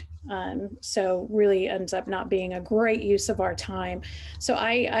succeed. So really ends up not being a great use of our time. So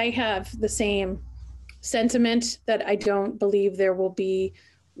I have the same sentiment that I don't believe there will be,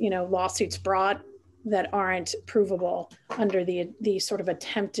 you know, lawsuits brought that aren't provable under the sort of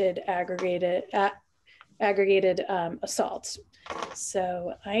attempted aggregated assaults.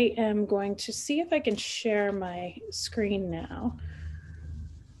 So I am going to see if I can share my screen now.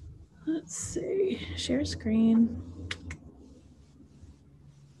 Let's see, share screen.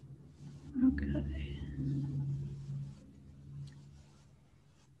 Okay.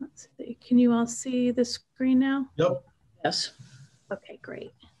 Let's see, can you all see the screen now? Yep. Yes. Okay,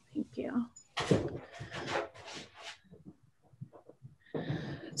 great, thank you.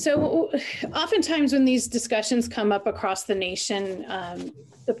 So oftentimes when these discussions come up across the nation,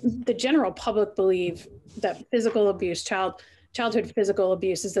 the general public believe that physical abuse, childhood physical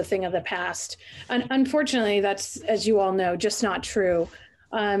abuse is a thing of the past. And unfortunately, that's, as you all know, just not true.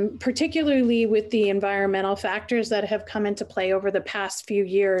 Particularly with the environmental factors that have come into play over the past few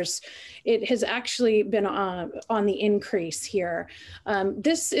years, it has actually been on the increase here.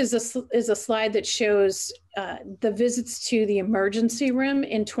 This is a slide that shows the visits to the emergency room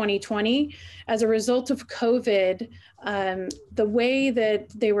in 2020. As a result of COVID, the way that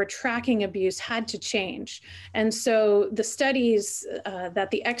they were tracking abuse had to change. And so the studies that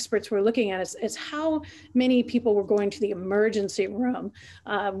the experts were looking at is how many people were going to the emergency room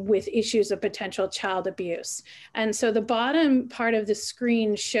with issues of potential child abuse. And so the bottom part of the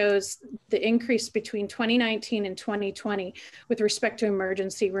screen shows the increase between 2019 and 2020 with respect to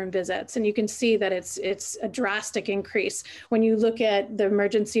emergency room visits. And you can see that it's a drastic increase when you look at the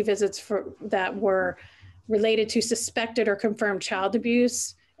emergency visits that were related to suspected or confirmed child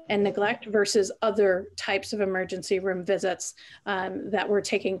abuse and neglect versus other types of emergency room visits that were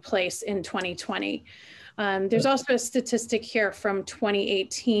taking place in 2020. There's also a statistic here from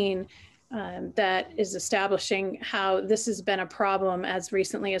 2018 that is establishing how this has been a problem as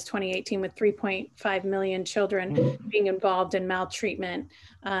recently as 2018, with 3.5 million children being involved in maltreatment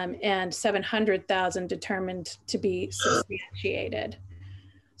and 700,000 determined to be substantiated.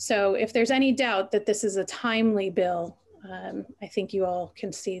 So if there's any doubt that this is a timely bill, I think you all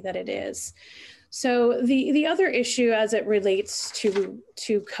can see that it is. So the other issue as it relates to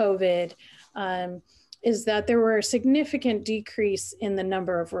COVID is that there were a significant decrease in the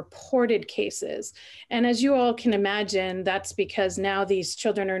number of reported cases. And as you all can imagine, that's because now these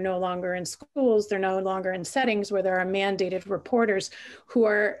children are no longer in schools, they're no longer in settings where there are mandated reporters who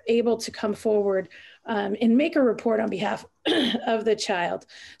are able to come forward and make a report on behalf of the child.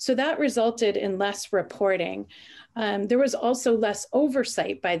 So that resulted in less reporting. There was also less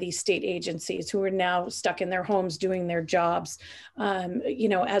oversight by these state agencies who are now stuck in their homes doing their jobs, you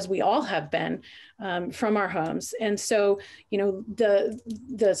know, as we all have been from our homes. And so, you know,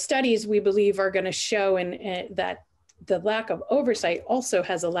 the studies we believe are going to show that the lack of oversight also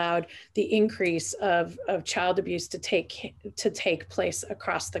has allowed the increase of child abuse to take place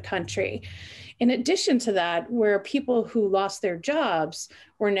across the country. In addition to that, where people who lost their jobs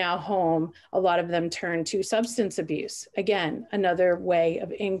were now home, a lot of them turned to substance abuse. Again, another way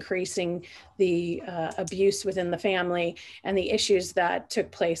of increasing the abuse within the family and the issues that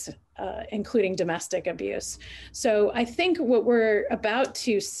took place, including domestic abuse. So I think what we're about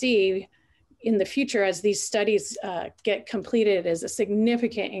to see in the future as these studies get completed is a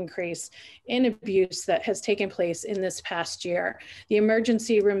significant increase in abuse that has taken place in this past year. The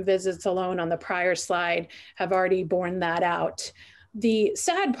emergency room visits alone on the prior slide have already borne that out. The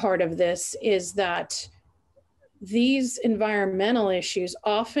sad part of this is that these environmental issues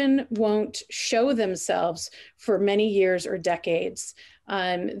often won't show themselves for many years or decades.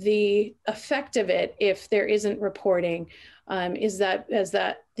 The effect of it, if there isn't reporting, is that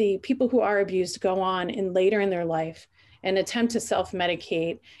the people who are abused go on in later in their life and attempt to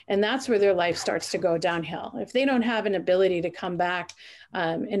self-medicate, and that's where their life starts to go downhill. If they don't have an ability to come back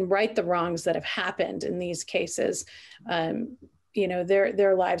and right the wrongs that have happened in these cases, you know,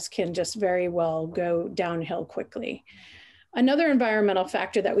 their lives can just very well go downhill quickly. Another environmental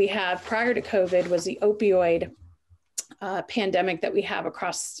factor that we have prior to COVID was the opioid pandemic that we have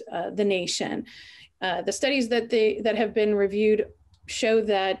across the nation. The studies that have been reviewed show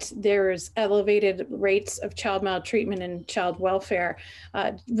that there's elevated rates of child maltreatment and child welfare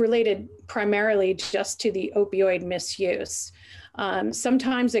related primarily just to the opioid misuse.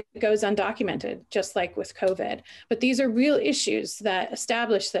 Sometimes it goes undocumented, just like with COVID, but these are real issues that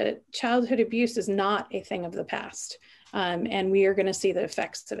establish that childhood abuse is not a thing of the past, and we are going to see the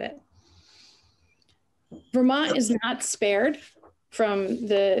effects of it. Vermont is not spared from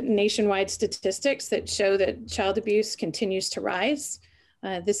the nationwide statistics that show that child abuse continues to rise.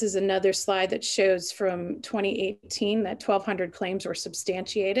 This is another slide that shows from 2018 that 1,200 claims were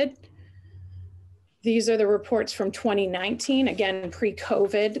substantiated. These are the reports from 2019. Again,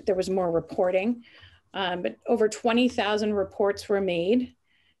 pre-COVID, there was more reporting, but over 20,000 reports were made.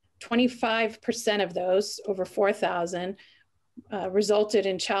 25% of those, over 4,000, resulted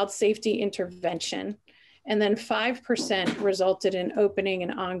in child safety intervention. And then 5% resulted in opening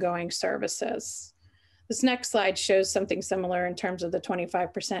and ongoing services. This next slide shows something similar in terms of the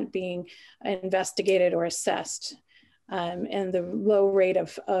 25% being investigated or assessed, and the low rate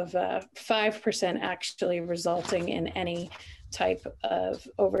of 5% actually resulting in any type of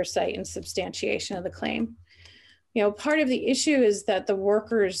oversight and substantiation of the claim. You know, part of the issue is that the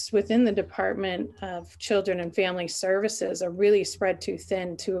workers within the Department of Children and Family Services are really spread too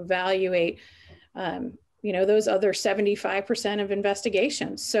thin to evaluate you know, those other 75% of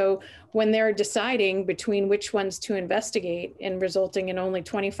investigations. So when they're deciding between which ones to investigate and resulting in only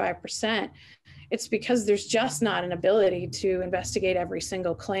 25%, it's because there's just not an ability to investigate every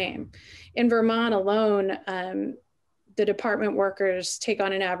single claim. In Vermont alone, the department workers take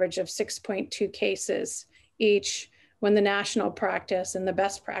on an average of 6.2 cases each, when the national practice and the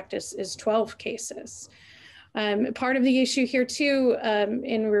best practice is 12 cases. Part of the issue here too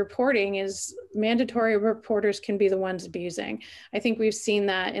in reporting is mandatory reporters can be the ones abusing. I think we've seen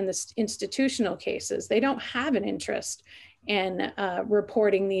that in the institutional cases. They don't have an interest in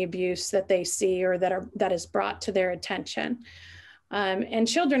reporting the abuse that they see or that is brought to their attention. And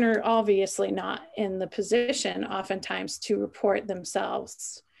children are obviously not in the position oftentimes to report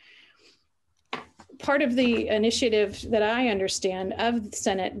themselves. Part of the initiative that I understand of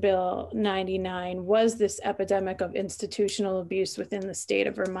Senate Bill 99 was this epidemic of institutional abuse within the state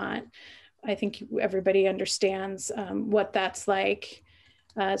of Vermont. I think everybody understands what that's like.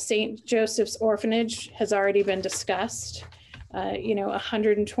 St. Joseph's Orphanage has already been discussed. You know,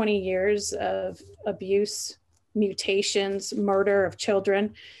 120 years of abuse, mutations, murder of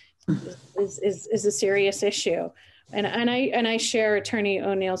children is a serious issue. And I share Attorney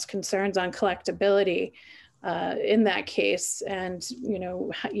O'Neill's concerns on collectability in that case. And, you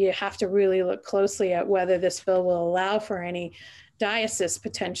know, you have to really look closely at whether this bill will allow for any diocese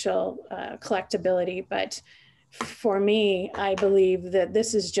potential collectability. But for me, I believe that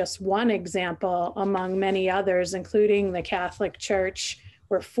this is just one example among many others, including the Catholic Church,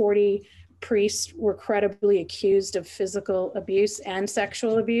 where 40 priests were credibly accused of physical abuse and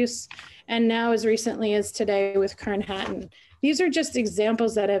sexual abuse. And now as recently as today with Kern-Hatton. These are just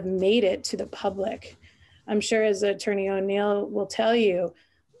examples that have made it to the public. I'm sure, as Attorney O'Neill will tell you,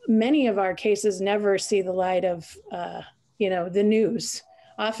 many of our cases never see the light of you know, the news.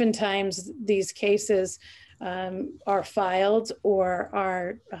 Oftentimes these cases are filed or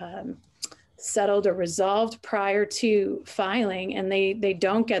are settled or resolved prior to filing, and they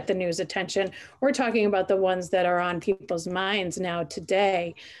don't get the news attention. We're talking about the ones that are on people's minds now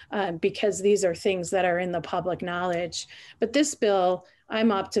today, because these are things that are in the public knowledge. But this bill,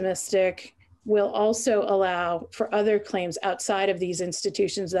 I'm optimistic, will also allow for other claims outside of these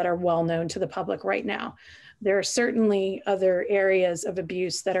institutions that are well known to the public right now. There are certainly other areas of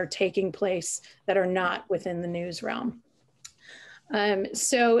abuse that are taking place that are not within the news realm.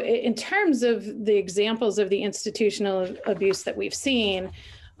 So in terms of the examples of the institutional abuse that we've seen,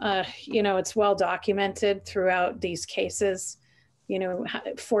 you know, it's well documented throughout these cases, you know,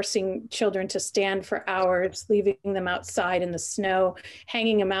 forcing children to stand for hours, leaving them outside in the snow,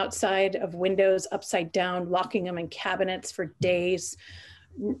 hanging them outside of windows upside down, locking them in cabinets for days,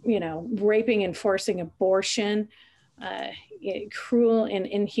 you know, raping and forcing abortion, cruel and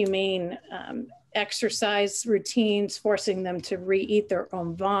inhumane exercise routines, forcing them to re-eat their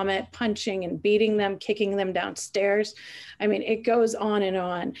own vomit, punching and beating them, kicking them downstairs. I mean, it goes on and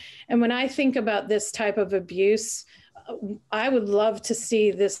on. And when I think about this type of abuse, I would love to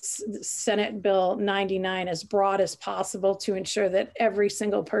see this Senate Bill 99 as broad as possible to ensure that every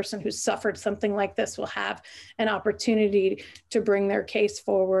single person who suffered something like this will have an opportunity to bring their case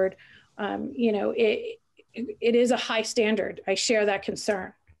forward. You know, it is a high standard. I share that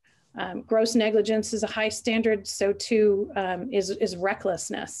concern. Gross negligence is a high standard, so too is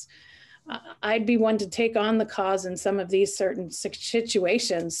recklessness. I'd be one to take on the cause in some of these certain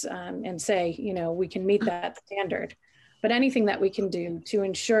situations and say, you know, we can meet that standard. But anything that we can do to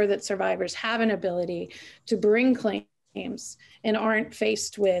ensure that survivors have an ability to bring claims and aren't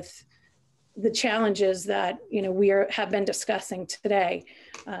faced with the challenges that, you know, we have been discussing today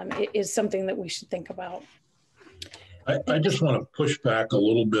is something that we should think about. I just want to push back a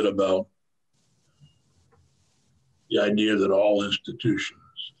little bit about the idea that all institutions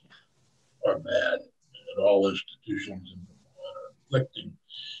are bad and all institutions are inflicting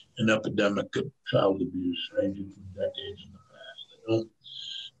an epidemic of child abuse ranging from decades in the past. I don't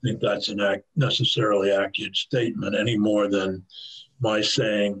think that's an necessarily accurate statement any more than my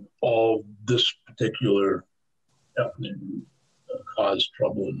saying all this particular ethnic caused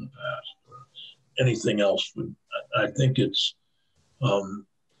trouble in the past or anything else would. I think it's,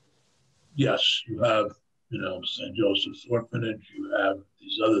 yes, you have, you know, St. Joseph's Orphanage, you have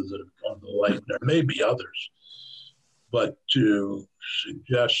these others that have come to light. There may be others, but to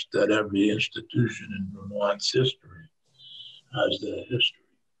suggest that every institution in Vermont's history has that history.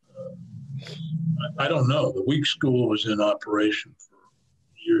 I don't know. The week school was in operation for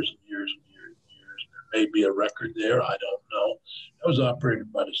years and years and years and years. There may be a record there. I don't know. That was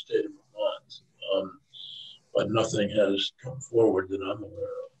operated by the state of Vermont. But nothing has come forward that I'm aware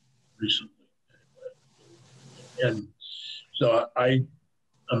of recently. Anyway. And so I'm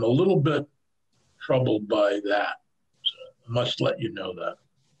a little bit troubled by that. So I must let you know that.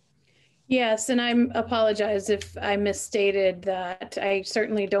 Yes, and I apologize if I misstated that. I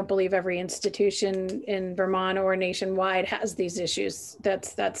certainly don't believe every institution in Vermont or nationwide has these issues.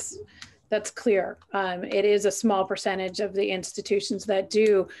 That's clear. It is a small percentage of the institutions that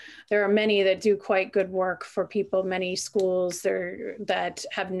do. There are many that do quite good work for people, many schools that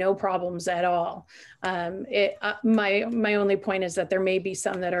have no problems at all. My only point is that there may be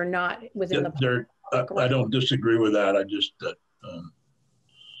some that are not within the I don't disagree with that. I just,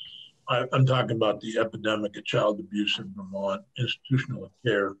 I'm talking about the epidemic of child abuse in Vermont, institutional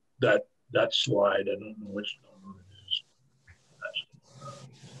care, that slide, I don't know which number it is.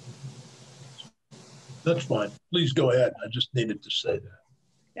 That's fine. Please go ahead. I just needed to say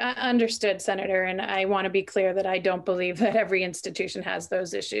that. Understood, Senator. And I want to be clear that I don't believe that every institution has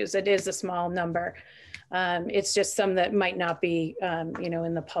those issues. It is a small number. It's just some that might not be, you know,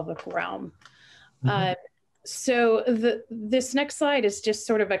 in the public realm. Mm-hmm. So this next slide is just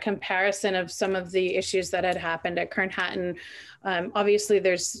sort of a comparison of some of the issues that had happened at Kern-Hatton. Obviously,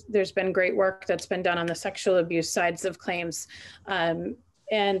 there's been great work that's been done on the sexual abuse sides of claims.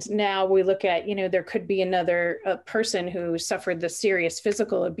 And now we look at, you know, there could be another person who suffered the serious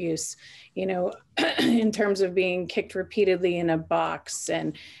physical abuse, you know, in terms of being kicked repeatedly in a box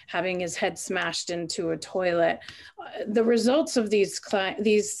and having his head smashed into a toilet. The results of these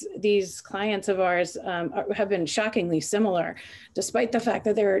clients of ours have been shockingly similar, despite the fact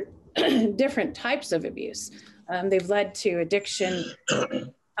that there are different types of abuse. They've led to addiction,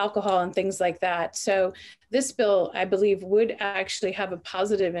 alcohol, and things like that. So this bill, I believe, would actually have a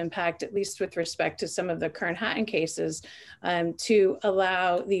positive impact, at least with respect to some of the Kern-Hatton cases, to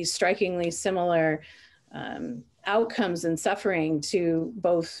allow these strikingly similar outcomes and suffering to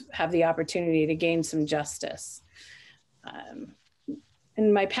both have the opportunity to gain some justice.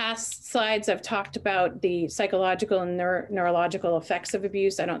 In my past slides, I've talked about the psychological and neurological effects of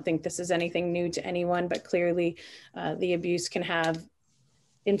abuse. I don't think this is anything new to anyone, but clearly the abuse can have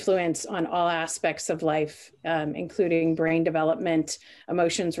influence on all aspects of life, including brain development,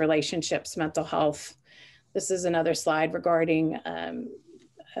 emotions, relationships, mental health. This is another slide regarding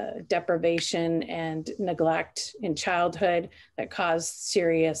deprivation and neglect in childhood that cause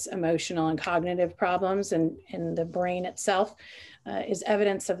serious emotional and cognitive problems in the brain itself is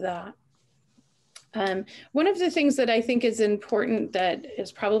evidence of that. One of the things that I think is important that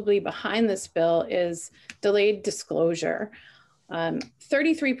is probably behind this bill is delayed disclosure.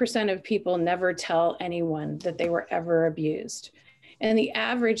 33% of people never tell anyone that they were ever abused. And the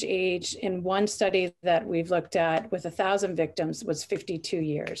average age in one study that we've looked at with 1,000 victims was 52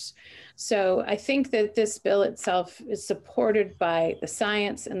 years. So I think that this bill itself is supported by the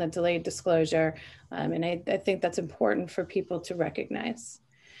science and the delayed disclosure. And I think that's important for people to recognize.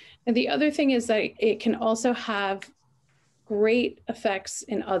 And the other thing is that it can also have great effects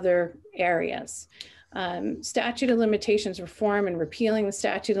in other areas. Statute of limitations reform and repealing the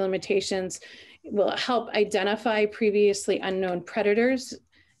statute of limitations will help identify previously unknown predators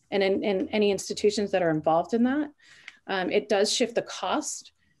and in any institutions that are involved in that. It does shift the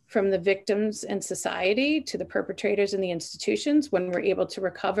cost from the victims and society to the perpetrators and the institutions when we're able to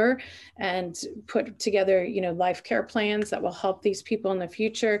recover and put together, life care plans that will help these people in the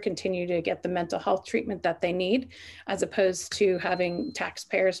future continue to get the mental health treatment that they need, as opposed to having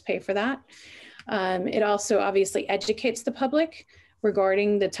taxpayers pay for that. It also obviously educates the public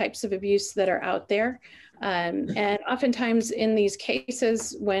regarding the types of abuse that are out there. And oftentimes in these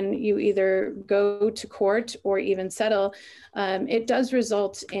cases, when you either go to court or even settle, it does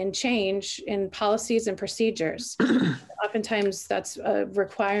result in change in policies and procedures. Oftentimes that's a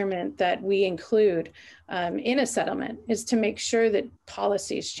requirement that we include in a settlement, is to make sure that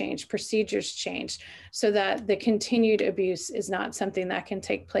policies change, procedures change, so that the continued abuse is not something that can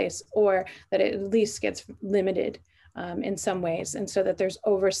take place, or that it at least gets limited in some ways, and so that there's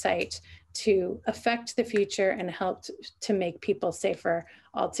oversight to affect the future and help to make people safer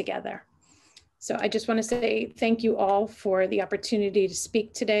altogether. So I just want to say thank you all for the opportunity to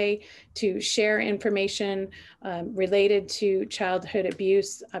speak today, to share information related to childhood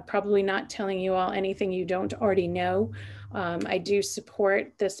abuse. I'm probably not telling you all anything you don't already know. I do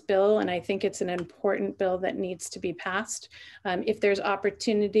support this bill, and I think it's an important bill that needs to be passed. If there's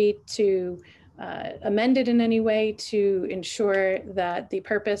opportunity to amend it in any way to ensure that the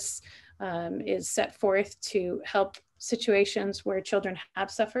purpose is set forth to help situations where children have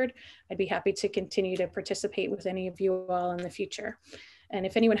suffered, I'd be happy to continue to participate with any of you all in the future. And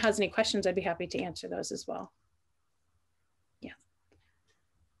if anyone has any questions, I'd be happy to answer those as well. Yeah.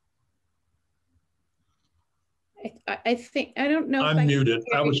 I think, I don't know. I'm muted.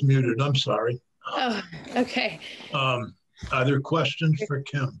 I was muted. I'm sorry. Oh, okay. Are there questions for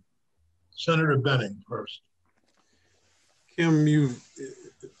Kim? Senator Benning first. Kim,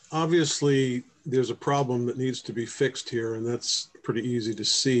 obviously there's a problem that needs to be fixed here, and that's pretty easy to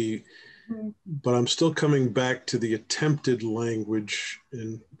see. But I'm still coming back to the attempted language,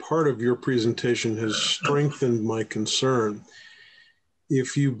 and part of your presentation has strengthened my concern.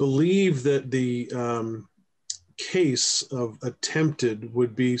 If you believe that the case of attempted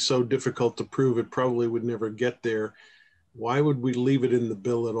would be so difficult to prove it probably would never get there, why would we leave it in the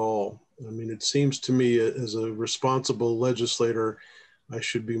bill at all? I mean, it seems to me as a responsible legislator, I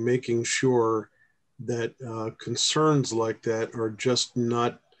should be making sure that concerns like that are just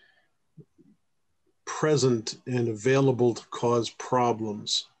not present and available to cause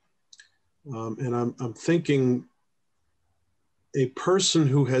problems. And I'm thinking a person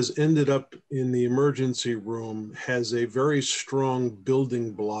who has ended up in the emergency room has a very strong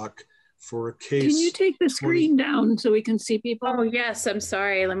building block for a case. Can you take the screen down so we can see people? Oh yes, I'm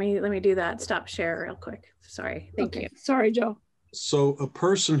sorry. Let me do that. Stop share real quick. Sorry. Thank you. Sorry, Joe. So a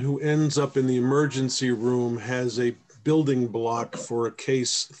person who ends up in the emergency room has a building block for a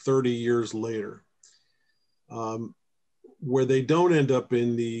case 30 years later. Where they don't end up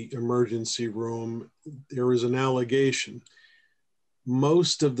in the emergency room, there is an allegation.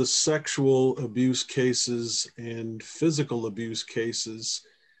 Most of the sexual abuse cases and physical abuse cases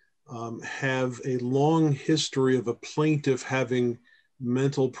have a long history of a plaintiff having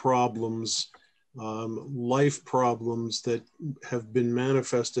mental problems, life problems that have been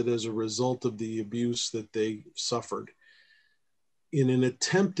manifested as a result of the abuse that they suffered. In an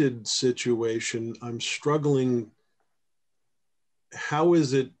attempted situation, I'm struggling. How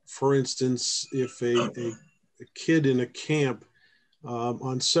is it, for instance, if a kid in a camp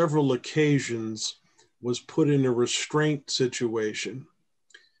on several occasions was put in a restraint situation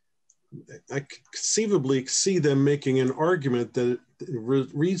I conceivably see them making an argument that the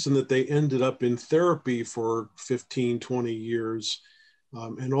reason that they ended up in therapy for 15, 20 years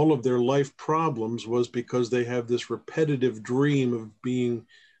and all of their life problems was because they have this repetitive dream of being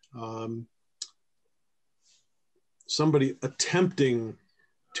somebody attempting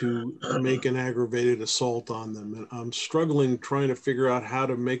to make an aggravated assault on them. And I'm struggling trying to figure out how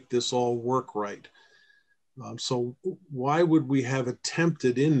to make this all work right. So why would we have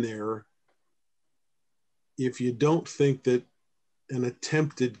attempted in there if you don't think that an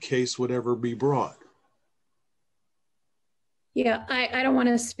attempted case would ever be brought? Yeah, I don't want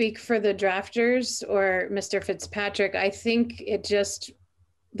to speak for the drafters or Mr. Fitzpatrick. I think it just,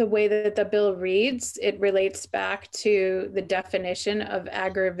 the way that the bill reads, it relates back to the definition of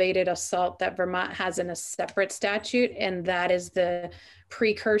aggravated assault that Vermont has in a separate statute, and that is the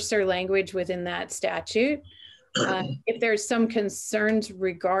precursor language within that statute. If there's some concerns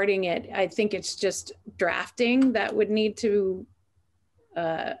regarding it, I think it's just drafting that would need to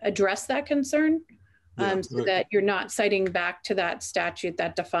address that concern. So that you're not citing back to that statute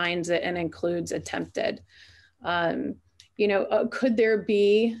that defines it and includes attempted. You know, could there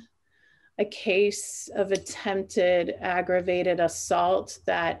be a case of attempted aggravated assault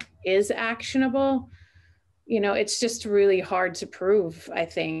that is actionable? You know, it's just really hard to prove, I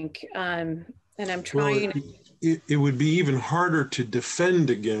think. And I'm trying. Well, it would be even harder to defend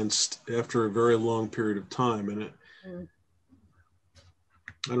against after a very long period of time. And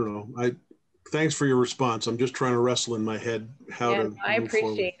I don't know. Thanks for your response. I'm just trying to wrestle in my head how to. I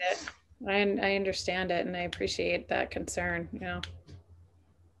appreciate it. I understand it, and I appreciate that concern. You know.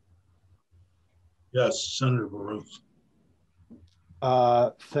 Yes, Senator Baruch.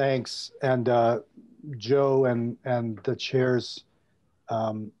 Thanks, and Joe and the chair's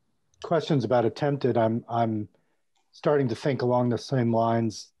questions about attempted. I'm starting to think along the same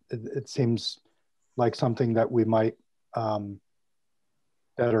lines. It seems like something that we might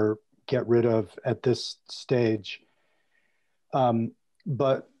better get rid of at this stage.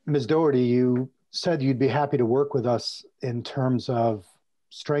 But Ms. Doherty, you said you'd be happy to work with us in terms of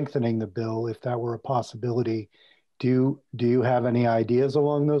strengthening the bill if that were a possibility. Do you have any ideas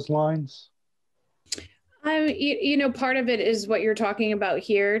along those lines? You know, part of it is what you're talking about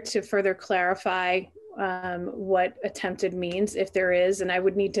here to further clarify what attempted means, if there is, and I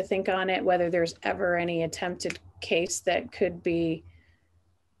would need to think on it, whether there's ever any attempted case that could be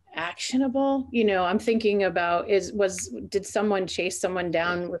actionable. You know, I'm thinking about did someone chase someone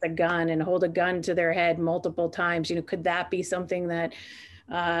down with a gun and hold a gun to their head multiple times? You know, could that be something that,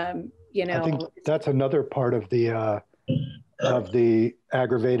 you know? I think that's another part of the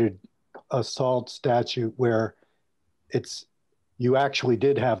aggravated assault statute where you actually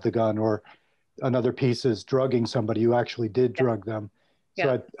did have the gun, or another piece is drugging somebody, you actually did drug them.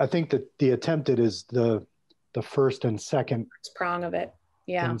 So I think that the attempted is the first and second prong of it.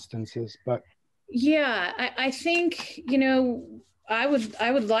 Instances, but I think, you know, I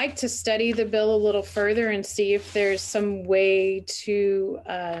would like to study the bill a little further and see if there's some way to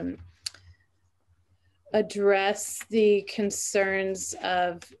address the concerns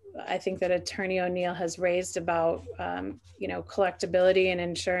of, I think that Attorney O'Neill has raised about, you know, collectability and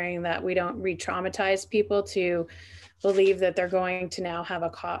ensuring that we don't re-traumatize people to believe that they're going to now have a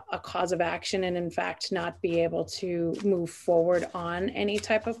cause of action and in fact not be able to move forward on any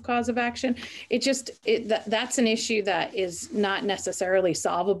type of cause of action. That's an issue that is not necessarily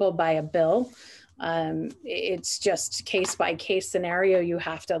solvable by a bill. It's just case by case scenario. You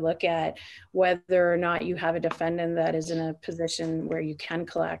have to look at whether or not you have a defendant that is in a position where you can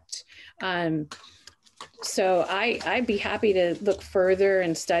collect. So I'd be happy to look further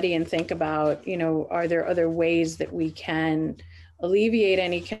and study and think about, you know, are there other ways that we can alleviate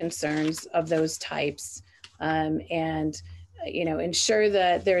any concerns of those types, and, you know, ensure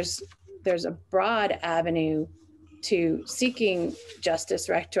that there's a broad avenue to seeking justice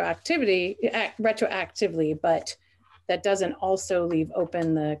retroactively, but that doesn't also leave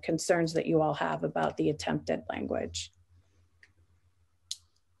open the concerns that you all have about the attempted language.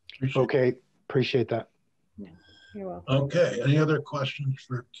 Okay, appreciate that. Yeah, you're welcome. Okay, any other questions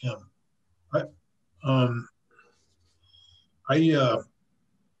for Kim? I'm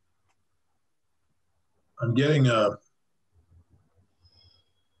getting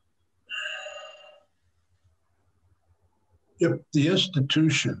if the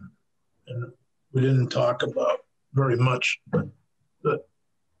institution, and we didn't talk about very much, but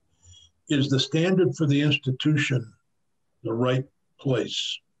is the standard for the institution the right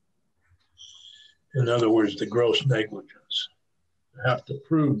place? In other words, the gross negligence. You have to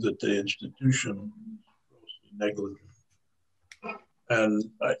prove that the institution is grossly negligent. And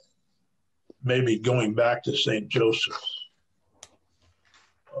maybe going back to St. Joseph's,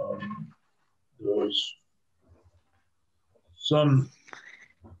 there was some,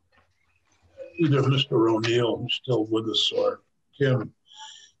 either Mr. O'Neill, who's still with us, or Kim,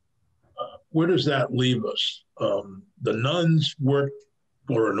 where does that leave us? The nuns worked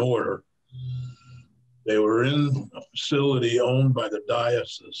for an order. They were in a facility owned by the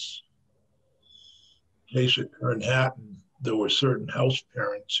diocese. Case at Manhattan, there were certain house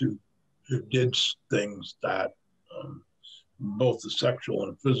parents who did things that, both the sexual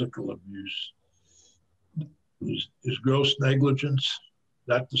and physical abuse. Is gross negligence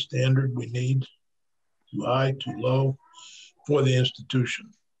that the standard we need? Too high, too low for the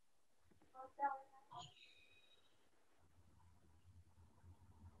institution?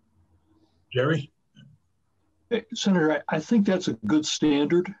 Jerry? Senator, I think that's a good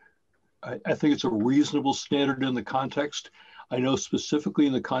standard. I think it's a reasonable standard in the context. I know specifically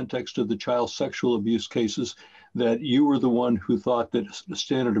in the context of the child sexual abuse cases that you were the one who thought that the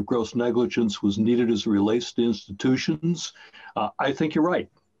standard of gross negligence was needed as it relates to institutions. I think you're right.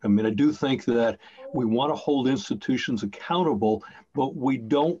 I mean, I do think that we want to hold institutions accountable, but we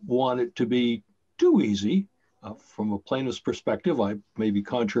don't want it to be too easy. From a plaintiff's perspective, I may be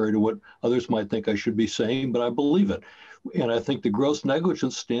contrary to what others might think I should be saying, but I believe it. And I think the gross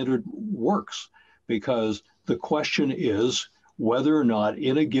negligence standard works because the question is whether or not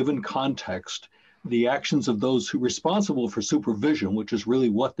in a given context, the actions of those who are responsible for supervision, which is really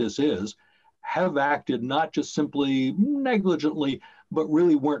what this is, have acted not just simply negligently, but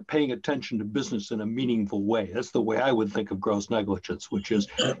really weren't paying attention to business in a meaningful way. That's the way I would think of gross negligence, which is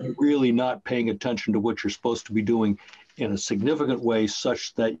really not paying attention to what you're supposed to be doing in a significant way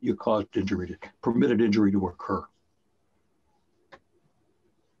such that you caused injury, permitted injury to occur.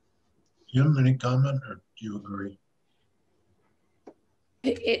 Jim, any comment, or do you agree?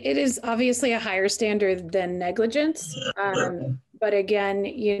 It is obviously a higher standard than negligence. But again,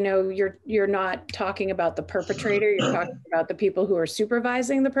 you know, you're not talking about the perpetrator, you're talking about the people who are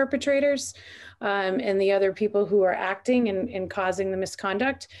supervising the perpetrators and the other people who are acting and causing the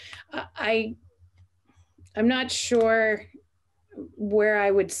misconduct. I'm not sure where I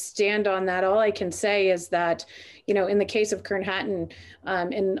would stand on that. All I can say is that, you know, in the case of Manhattan,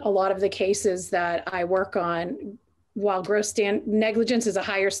 in a lot of the cases that I work on, while gross negligence is a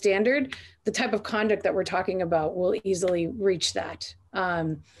higher standard, the type of conduct that we're talking about will easily reach that.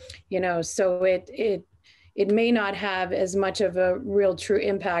 You know, so it may not have as much of a real true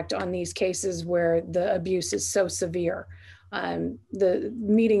impact on these cases where the abuse is so severe. The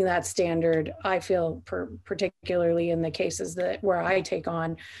meeting that standard, I feel, particularly in the cases where I take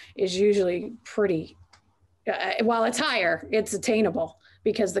on, is usually pretty. While it's higher, it's attainable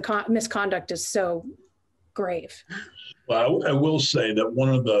because the misconduct is so grave. Well, I will say that one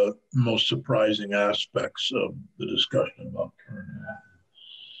of the most surprising aspects of the discussion about Manhattan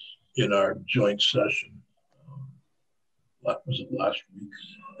in our joint session, was it last week?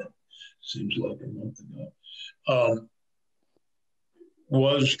 Seems like a month ago.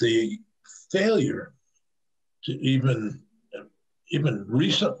 Was the failure to even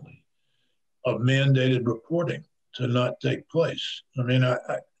recently of mandated reporting to not take place. I mean, I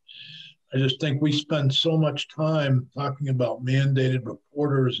just think we spend so much time talking about mandated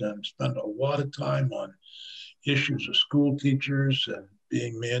reporters and spend a lot of time on issues of school teachers and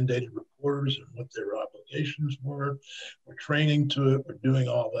being mandated reporters and what their obligations were. We're training to it, we're doing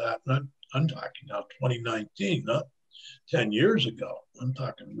all that. And I'm talking now 2019, not 10 years ago. I'm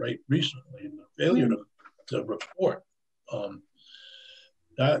talking right recently, and the failure to report.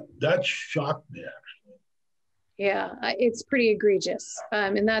 That shocked me, actually. Yeah, it's pretty egregious.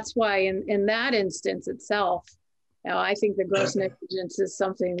 And that's why in that instance itself, you know, I think the gross negligence is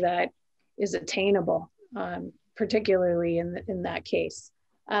something that is attainable, particularly in that case.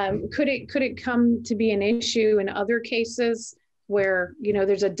 Could it come to be an issue in other cases where, you know,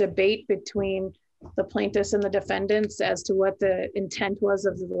 there's a debate between the plaintiffs and the defendants as to what the intent was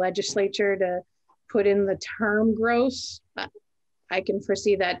of the legislature to put in the term gross? I can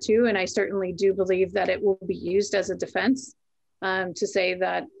foresee that too. And I certainly do believe that it will be used as a defense to say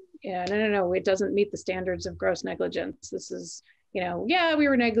that, yeah, no, it doesn't meet the standards of gross negligence. This is, you know, yeah, we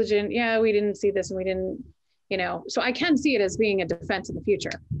were negligent. Yeah, we didn't see this and we didn't, you know, so I can see it as being a defense in the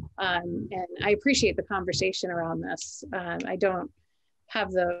future. And I appreciate the conversation around this. I don't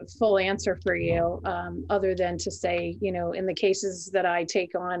have the full answer for you other than to say, you know, in the cases that I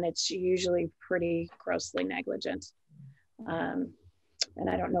take on, it's usually pretty grossly negligent. And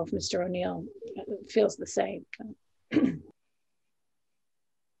I don't know if Mr. O'Neill feels the same.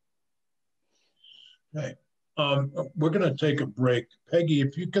 Okay, we're going to take a break. Peggy,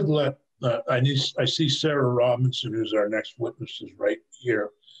 if you could let I see Sarah Robinson, who's our next witness, is right here.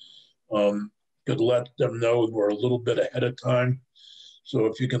 Could let them know we're a little bit ahead of time. So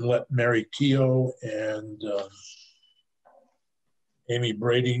if you can let Mary Keogh and Amy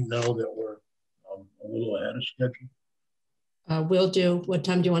Brady know that we're a little ahead of schedule. Will do. What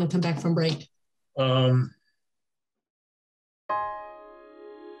time do you want to come back from break?